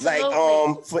died. Absolutely.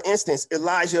 Like, for instance,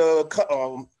 Elijah,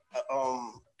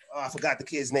 I forgot the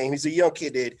kid's name. He's a young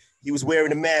kid that he was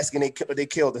wearing a mask and they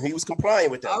killed him. He was complying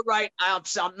with that. All right, I'm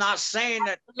not saying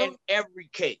that in every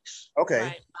case. Okay. Right.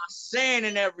 I'm not saying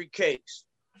in every case.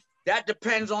 That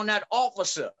depends on that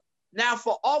officer. Now, if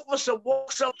an officer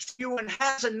walks up to you and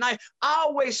has a knife, I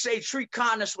always say treat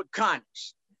kindness with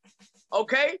kindness.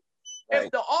 Okay? Right.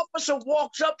 If the officer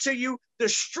walks up to you, the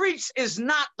streets is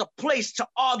not the place to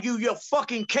argue your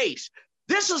fucking case.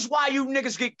 This is why you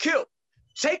niggas get killed.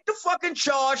 Take the fucking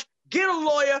charge, get a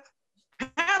lawyer,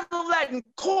 handle that in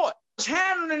court.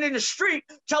 Handling it in the street,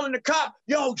 telling the cop,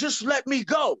 yo, just let me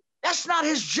go. That's not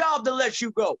his job to let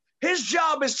you go. His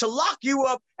job is to lock you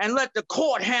up and let the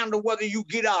court handle whether you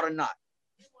get out or not.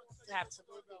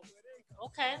 Absolutely.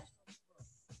 Okay.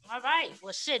 All right.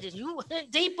 Well, shit, you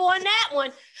went deep on that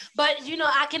one. But, you know,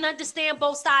 I can understand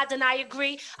both sides, and I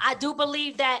agree. I do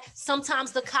believe that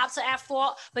sometimes the cops are at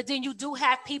fault, but then you do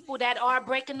have people that are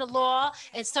breaking the law,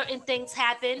 and certain things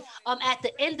happen. At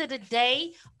the end of the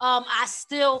day, I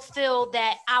still feel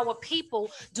that our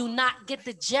people do not get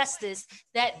the justice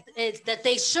that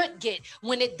they should get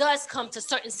when it does come to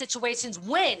certain situations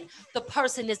when the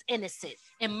person is innocent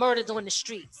and murdered on the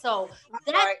street. So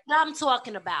that's right. What I'm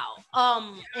talking about.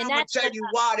 And I'm gonna tell you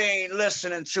why they ain't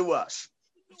listening to us.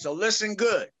 So listen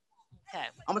good. Okay.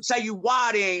 I'm gonna tell you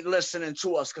why they ain't listening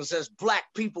to us, because as Black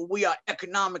people, we are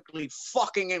economically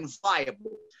fucking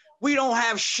inviable. We don't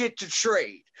have shit to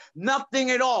trade. Nothing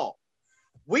at all.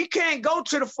 We can't go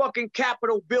to the fucking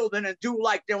Capitol building and do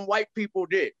like them white people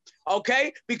did,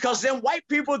 okay? Because them white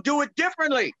people do it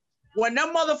differently. When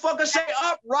them motherfuckers say,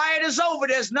 riot is over,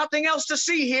 there's nothing else to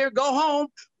see here, go home,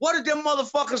 what did them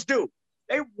motherfuckers do?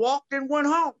 They walked and went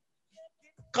home.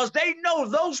 Because they know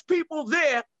those people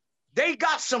there, they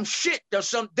got some shit,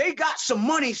 they got some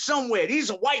money somewhere.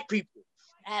 These are white people.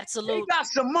 Absolutely. They got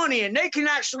some money and they can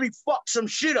actually fuck some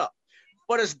shit up.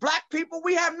 But as Black people,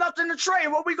 we have nothing to trade.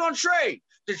 What we gonna trade?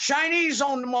 The Chinese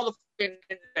own the motherfucking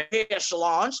hair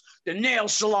salons, the nail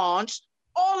salons,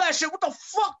 all that shit. What the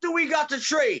fuck do we got to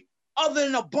trade other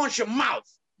than a bunch of mouth?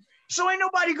 So ain't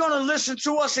nobody gonna listen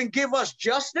to us and give us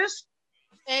justice.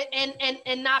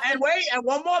 And not. And wait, and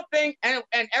one more thing, and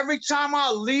every time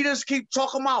our leaders keep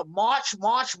talking about march,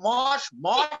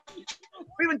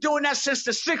 we've been doing that since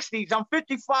the 60s. I'm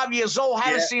 55 years old,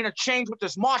 haven't seen a change with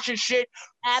this marching shit.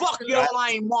 Absolutely. Fuck y'all,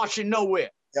 I ain't marching nowhere.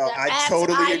 Yo, I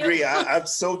totally agree. I'm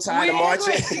so tired of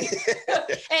marching.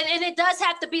 and it does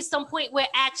have to be some point where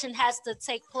action has to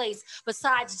take place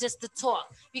besides just the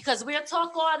talk. Because we'll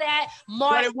talk all that,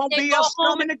 march. But it won't be us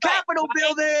storming the Capitol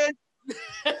building.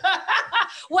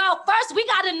 Well, first we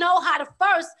got to know how to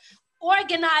first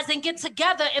organize and get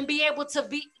together and be able to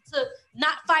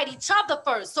not fight each other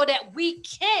first so that we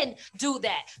can do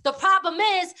that. The problem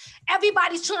is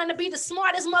everybody's trying to be the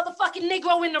smartest motherfucking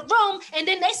Negro in the room, and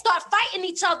then they start fighting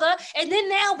each other, and then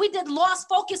now we did lost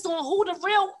focus on who the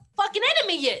real fucking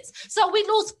enemy is. So we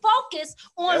lose focus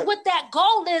on what that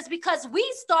goal is because we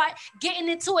start getting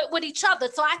into it with each other.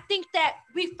 So I think that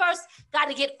we first got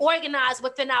to get organized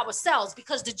within ourselves,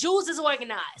 because the Jews is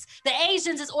organized, the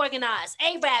Asians is organized,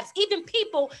 Arabs, even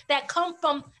people that come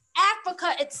from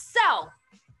Africa itself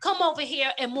come over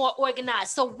here and more organized.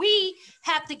 So we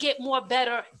have to get more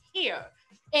better here.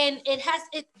 And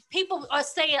people are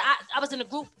saying, I was in a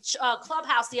group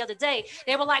clubhouse the other day.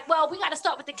 They were like, well, we got to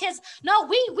start with the kids. No,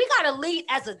 we got to lead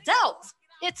as adults.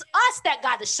 It's us that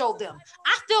got to show them.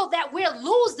 I feel that we're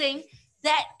losing,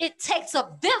 that it takes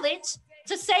a village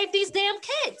to save these damn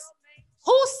kids.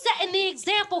 Who's setting the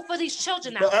example for these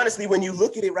children out But honestly, when you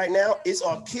look at it right now, it's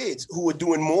our kids who are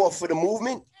doing more for the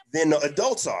movement than the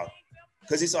adults are.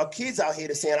 Because it's our kids out here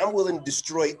that's saying, I'm willing to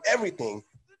destroy everything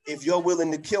if you're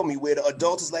willing to kill me, where the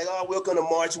adults is like, oh, we're going to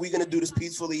march, we're going to do this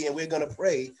peacefully, and we're going to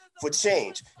pray for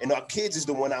change. And our kids is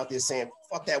the one out there saying,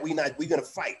 fuck that, we're going to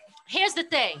fight. Here's the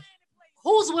thing.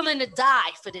 Who's willing to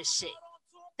die for this shit?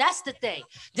 That's the thing.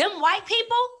 Them white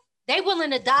people, they willing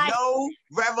to die. No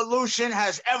revolution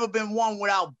has ever been won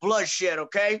without bloodshed,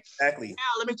 okay? Exactly.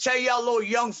 Now, let me tell y'all little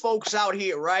young folks out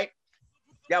here, right?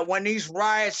 That when these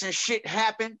riots and shit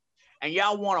happen and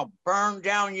y'all want to burn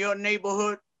down your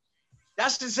neighborhood,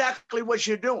 that's exactly what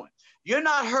you're doing. You're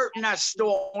not hurting that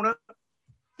store owner.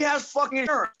 He has fucking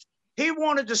insurance. He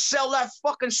wanted to sell that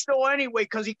fucking store anyway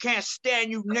because he can't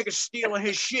stand you niggas stealing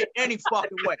his shit any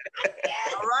fucking way.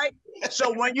 All right?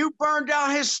 So when you burn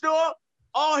down his store,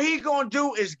 all he gonna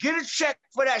do is get a check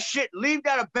for that shit, leave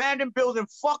that abandoned building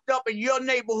fucked up, and your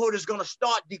neighborhood is gonna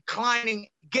start declining,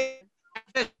 get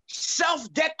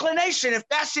self-declination, if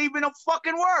that's even a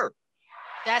fucking word.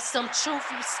 That's some truth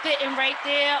you spitting right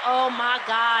there. Oh my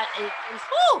God.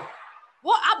 Whew.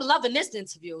 Well, I'm loving this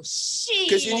interview. Shit.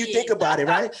 Because when you think about it,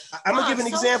 right? I'm gonna give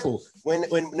an example. When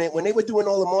they were doing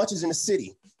all the marches in the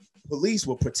city, police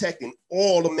were protecting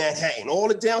all of Manhattan. All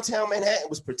the downtown Manhattan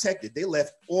was protected. They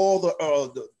left all the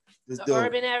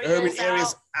urban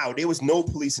areas out. There was no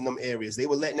police in them areas. They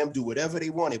were letting them do whatever they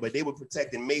wanted, but they were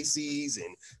protecting Macy's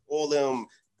and all them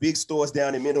big stores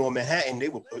down in middle of Manhattan. They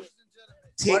were.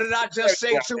 What did I just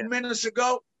say 2 minutes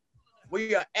ago?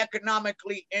 We are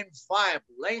economically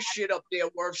inviable. Ain't shit up there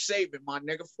worth saving, my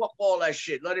nigga. Fuck all that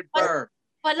shit. Let it burn.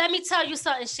 But let me tell you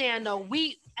something, Shan, though.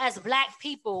 We, as Black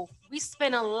people, we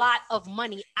spend a lot of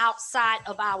money outside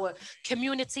of our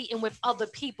community and with other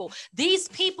people. These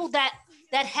people that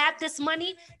have this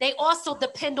money, they also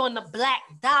depend on the Black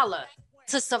dollar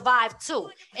to survive too.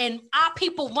 And our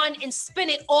people run and spin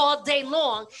it all day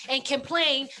long and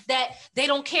complain that they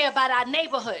don't care about our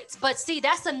neighborhoods. But see,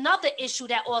 that's another issue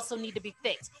that also need to be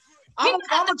fixed. I'm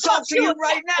gonna talk to you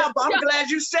right now, but I'm glad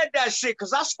you said that shit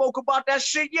because I spoke about that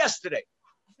shit yesterday.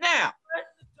 Now,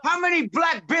 how many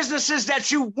Black businesses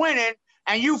that you went in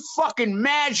and you fucking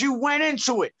mad you went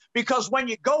into it? Because when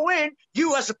you go in,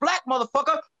 you as a Black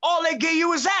motherfucker, all they give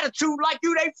you is attitude like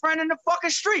you they friend in the fucking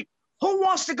street. Who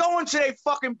wants to go into their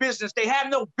fucking business? They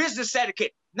have no business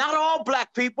etiquette. Not all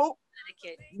Black people.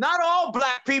 Not all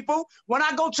Black people. When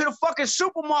I go to the fucking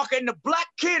supermarket and the Black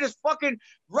kid is fucking,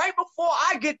 right before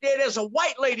I get there, there's a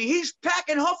white lady. He's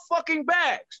packing her fucking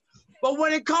bags. But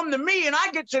when it come to me and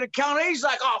I get to the counter, he's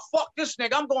like, oh, fuck this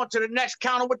nigga. I'm going to the next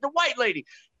counter with the white lady.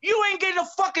 You ain't getting a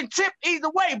fucking tip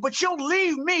either way, but you'll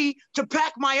leave me to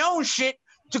pack my own shit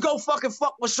to go fucking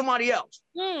fuck with somebody else.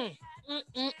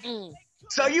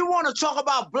 So you want to talk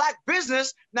about Black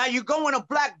business? Now you go in a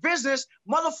Black business,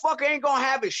 motherfucker ain't gonna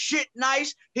have his shit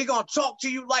nice. He gonna talk to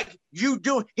you like he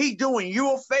doing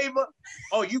you a favor.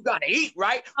 Oh, you gotta eat,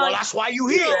 right? Well, that's why you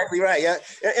here. Exactly right, yeah.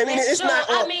 I mean, it's not.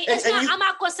 I'm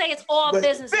not gonna say it's all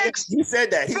business. You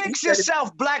said that. Fix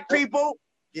yourself, Black people.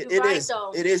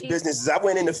 It is businesses. I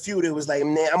went in the feud. It was like,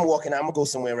 man, I'm walking out. I'm gonna go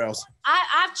somewhere else.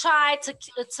 I've tried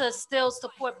to still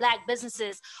support Black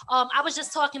businesses. I was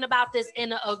just talking about this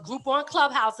in a group on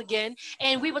Clubhouse again,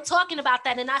 and we were talking about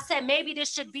that. And I said maybe there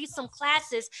should be some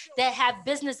classes that have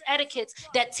business etiquettes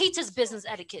that teaches business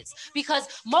etiquettes, because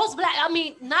most Black, I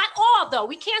mean, not all though.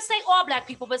 We can't say all Black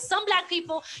people, but some Black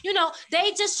people, you know,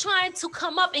 they just trying to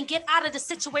come up and get out of the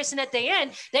situation that they're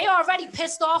in. They already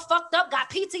pissed off, fucked up, got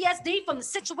PTSD from the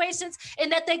situations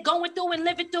and that they going through and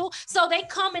living through. So they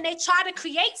come and they try to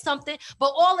create something,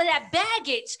 but all of that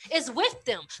baggage is with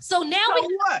them. So now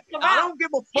what? I don't give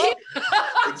a fuck.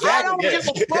 Exactly. I don't give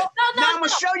a fuck. Now I'm gonna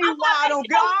show you why I don't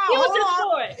give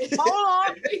a fuck. Hold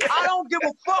on. I don't give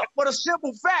a fuck for the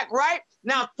simple fact, right?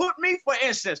 Now put me, for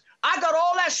instance, I got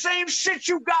all that same shit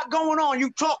you got going on,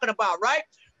 you talking about, right?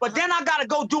 But then I gotta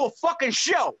go do a fucking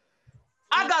show.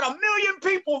 I got 1 million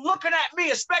people looking at me,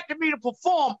 expecting me to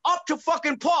perform up to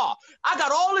fucking par. I got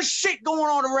all this shit going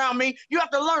on around me. You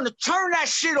have to learn to turn that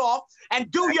shit off and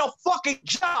do your fucking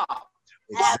job.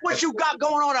 Fuck what you got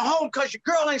going on at home because your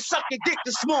girl ain't sucked your dick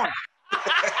this morning.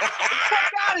 Fuck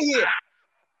out of here.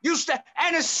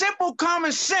 And it's simple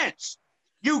common sense.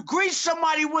 You greet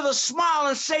somebody with a smile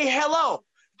and say hello.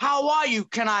 How are you?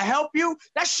 Can I help you?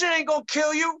 That shit ain't gonna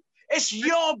kill you. It's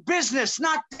your business,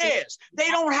 not theirs. They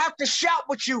don't have to shout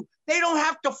with you. They don't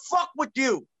have to fuck with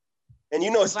you. And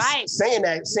you know, saying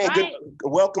good,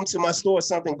 welcome to my store,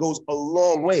 something goes a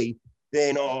long way.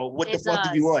 Then what the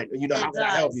fuck do you want? You know, how can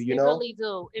I help you? You know, it really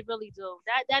do. It really do.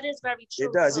 That is very true.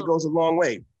 It does. Too. It goes a long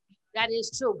way. That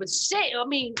is true. But shit, I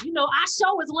mean, you know, our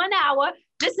show is 1 hour.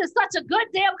 This is such a good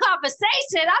damn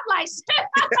conversation. I'm like,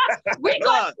 shit. We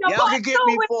got y'all can get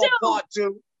me for a part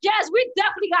 2. Yes, we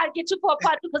definitely got to get you for a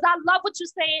part 2 because I love what you're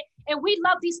saying. And we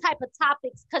love these type of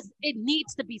topics because it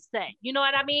needs to be said. You know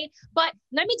what I mean? But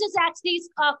let me just ask these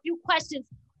few questions.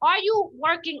 Are you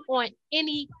working on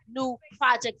any new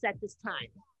projects at this time?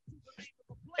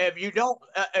 If you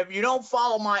don't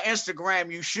follow my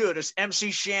Instagram, you should. It's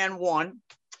MC Shan 1.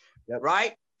 Yep.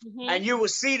 Right? Mm-hmm. And you will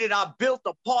see that I built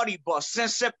a party bus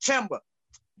since September.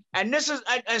 And this is,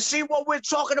 and see what we're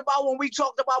talking about when we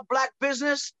talked about black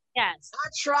business? Yes. I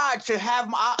tried to have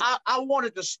I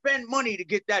wanted to spend money to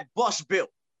get that bus built.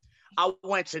 I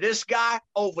went to this guy,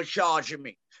 overcharging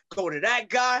me. Go to that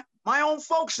guy, my own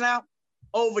folks now,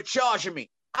 overcharging me.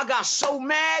 I got so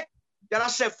mad that I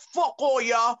said, fuck all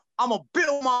y'all. I'm going to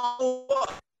build my own bus.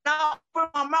 Now I put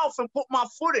my mouth and put my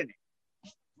foot in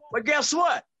it. But guess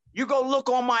what? You go look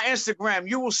on my Instagram,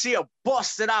 you will see a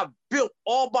bus that I built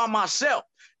all by myself.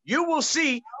 You will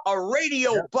see a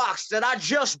radio box that I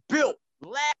just built,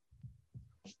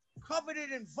 covered it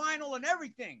in vinyl and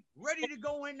everything, ready to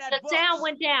go in that bus. The sound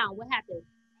went down. What happened?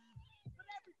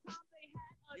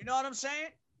 You know what I'm saying?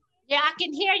 Yeah, I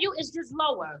can hear you. It's just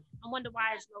lower. I wonder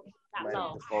why it's low.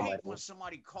 I hate when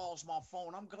somebody calls my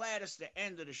phone. I'm glad it's the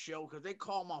end of the show because they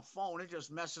call my phone. It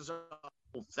just messes up the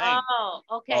whole thing. Oh,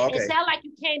 okay. It sounded like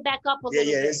you came back up a little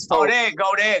bit. Oh, there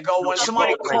you go. When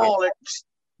somebody calls it,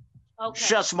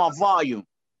 shuts my volume.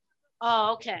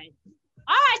 Oh, okay.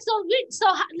 All right.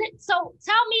 So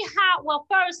tell me how. Well,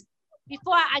 first,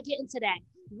 before I get into that,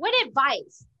 what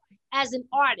advice, as an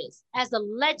artist, as a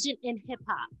legend in hip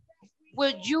hop,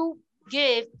 would you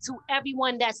give to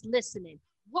everyone that's listening?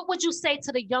 What would you say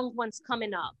to the young ones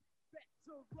coming up?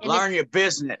 Learn your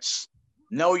business.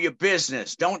 Know your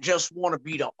business. Don't just want to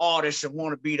be the artist and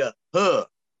want to be the hood,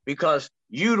 because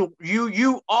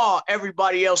you are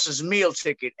everybody else's meal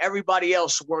ticket. Everybody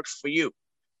else works for you.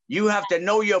 You have to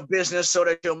know your business so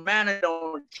that your manager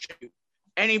don't jerk you.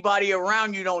 Anybody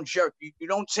around you don't jerk you. You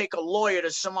don't take a lawyer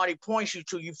that somebody points you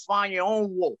to. You find your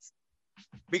own wolf,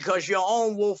 because your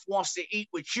own wolf wants to eat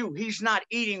with you. He's not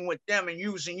eating with them and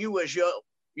using you as your,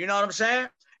 you know what I'm saying?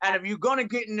 And if you're going to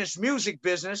get in this music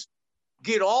business,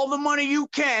 get all the money you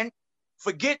can,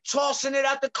 forget tossing it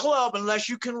at the club unless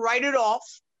you can write it off,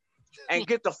 and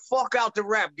get the fuck out the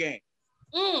rap game.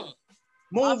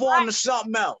 Move on to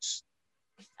something else.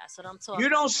 That's what I'm talking You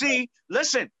don't see,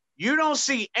 listen, you don't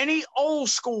see any old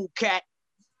school cat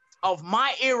of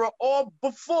my era or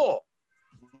before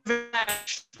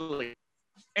actually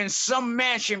in some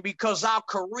mansion because our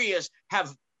careers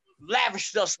have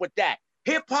lavished us with that.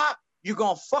 Hip hop, you're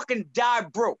gonna fucking die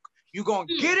broke. You're gonna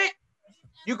get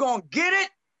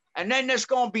it, and then it's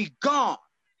gonna be gone.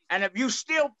 And if you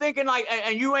still thinking like,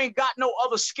 and you ain't got no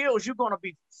other skills, you're gonna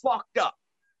be fucked up.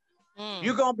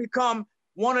 You're gonna become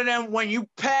one of them when you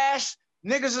pass,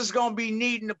 niggas is gonna be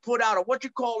needing to put out a, what you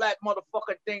call that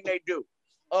motherfucking thing they do?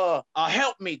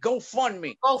 Help me,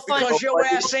 GoFundMe. Because your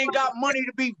ass ain't got money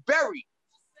to be buried.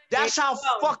 That's how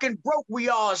fucking broke we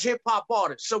are as hip-hop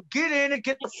artists. So get in and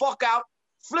get the fuck out.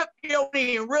 Flip your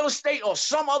money in real estate or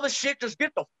some other shit. Just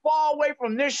get the far away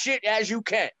from this shit as you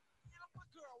can.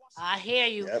 I hear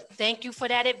you. Yep. Thank you for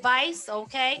that advice.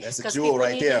 Okay, that's a jewel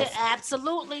right there.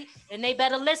 Absolutely, and they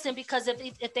better listen, because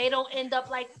if they don't end up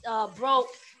like broke,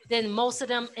 then most of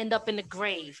them end up in the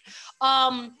grave.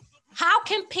 How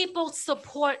can people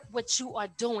support what you are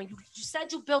doing? You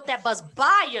said you built that bus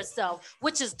by yourself,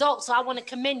 which is dope. So I want to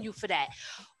commend you for that.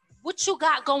 What you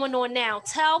got going on now?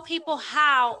 Tell people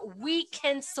how we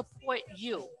can support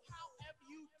you.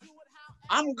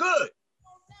 I'm good.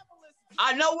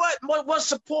 I know what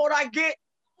support I get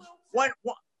when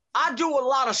I do a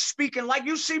lot of speaking. Like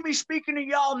you see me speaking to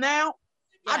y'all now.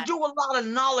 Yeah. I do a lot of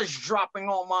knowledge dropping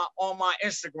on my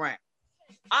Instagram.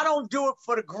 I don't do it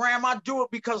for the gram. I do it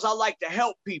because I like to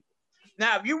help people.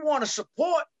 Now, if you want to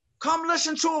support, come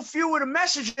listen to a few of the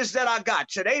messages that I got.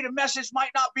 Today, the message might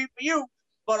not be for you,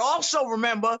 but also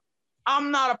remember,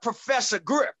 I'm not a Professor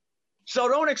Grip. So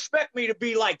don't expect me to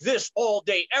be like this all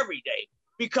day, every day.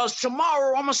 Because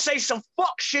tomorrow I'm going to say some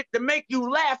fuck shit to make you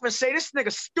laugh and say, this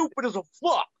nigga stupid as a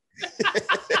fuck.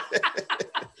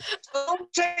 So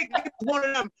don't take one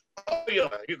of them, oh,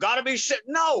 you got to be shit.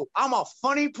 No, I'm a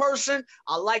funny person.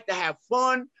 I like to have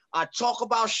fun. I talk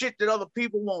about shit that other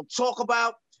people won't talk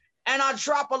about. And I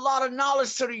drop a lot of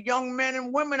knowledge to the young men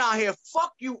and women out here.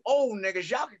 Fuck you old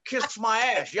niggas. Y'all can kiss my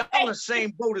ass. Y'all in the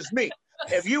same boat as me.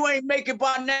 If you ain't make it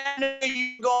by now,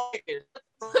 you go make it.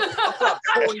 Fuck up,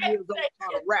 40 years old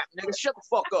trying to rap, nigga. Shut the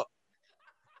fuck up.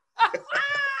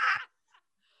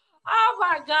 Oh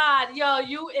my God, yo,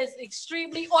 you is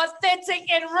extremely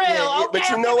authentic and real. Yeah, okay, but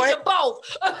you know what?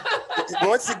 Both.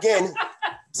 Once again,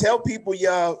 tell people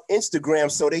your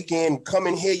Instagram so they can come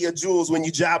and hear your jewels when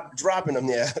you dropping them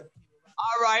there.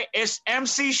 All right, it's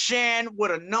MC Shan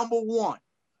with a number 1.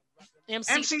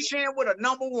 MC Shan with a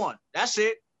number 1. That's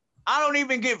it. I don't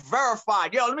even get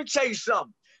verified. Yo, let me tell you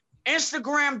something.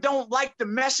 Instagram don't like the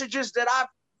messages that I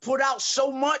put out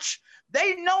so much.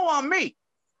 They know I'm me.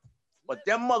 But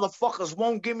them motherfuckers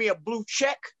won't give me a blue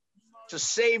check to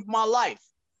save my life.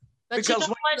 But because you know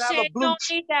when what, you have Shan, a blue don't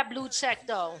need that blue check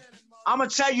though. I'm gonna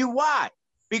tell you why.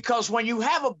 Because when you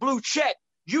have a blue check,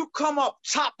 you come up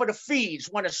top of the feeds.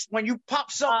 When you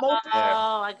pop something open,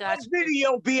 I got you.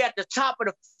 Video be at the top of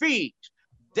the feeds.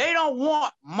 They don't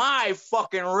want my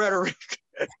fucking rhetoric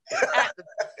at the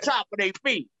top of their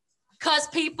feed. Because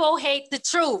people hate the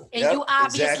truth, and you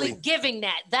obviously giving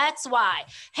that. That's why.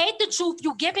 Hate the truth,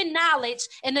 you giving knowledge,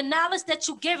 and the knowledge that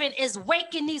you giving is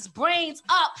waking these brains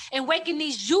up and waking the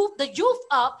youth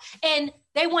up, and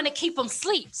they want to keep them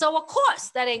asleep. So of course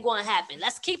that ain't going to happen.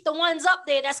 Let's keep the ones up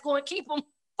there that's going to keep them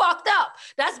fucked up.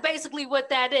 That's basically what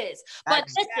that is. But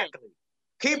listen.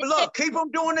 Keep them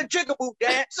doing the jigaboo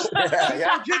dance.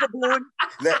 Jigabooing.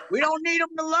 We don't need them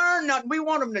to learn nothing. We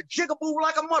want them to jigaboo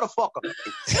like a motherfucker.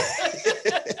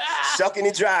 Shucking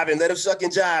and driving. Let them shuck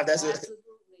and jive. That's it.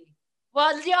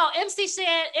 Well, yo, MC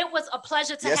Shan, it was a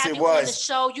pleasure to have you on the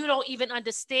show. You don't even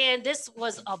understand. This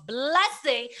was a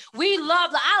blessing. We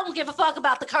love I don't give a fuck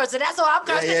about the cursing. That's all I'm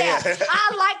cursing now.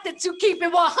 I like that you keep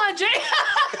it 100.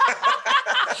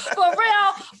 For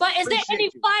real. But is there any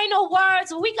final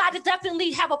words? We got to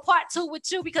definitely have a part 2 with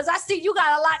you because I see you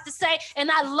got a lot to say, and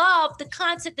I love the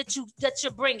content that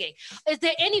you're bringing. Is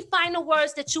there any final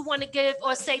words that you want to give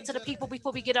or say to the people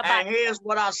before we get up out? And here's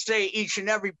what I say each and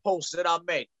every post that I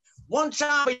make. One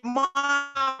time,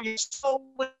 you stole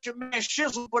with your man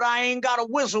Shizzle, but I ain't got a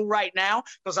whistle right now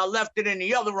because I left it in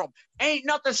the other room. Ain't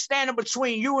nothing standing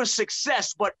between you and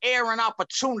success but air and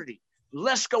opportunity.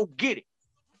 Let's go get it.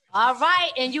 All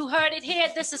right, and you heard it here.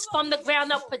 This is From the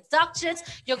Ground Up Productions.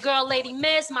 Your girl, Lady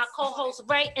Miz, my co-host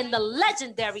Ray, and the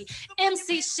legendary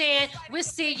MC Shan. We'll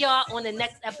see y'all on the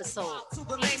next episode. To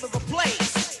the name of the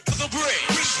place. The break,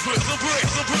 the break,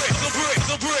 the break, the break,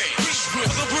 the break, the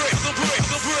break, the break, the break,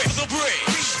 the break, the break,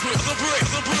 the break,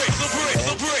 the break, the break,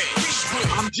 the break.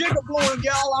 I'm jigabooing,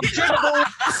 y'all. I'm jigabooing.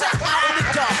 Out in the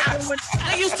dark.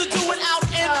 They used to do it out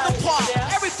in the park.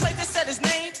 Every place they said his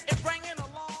name, it rang in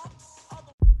along.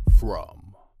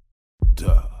 From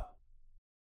the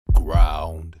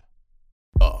ground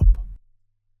up.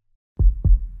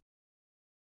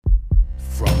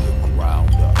 From the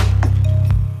ground up.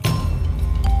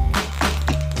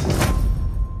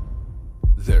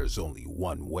 There's only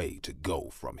one way to go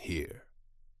from here.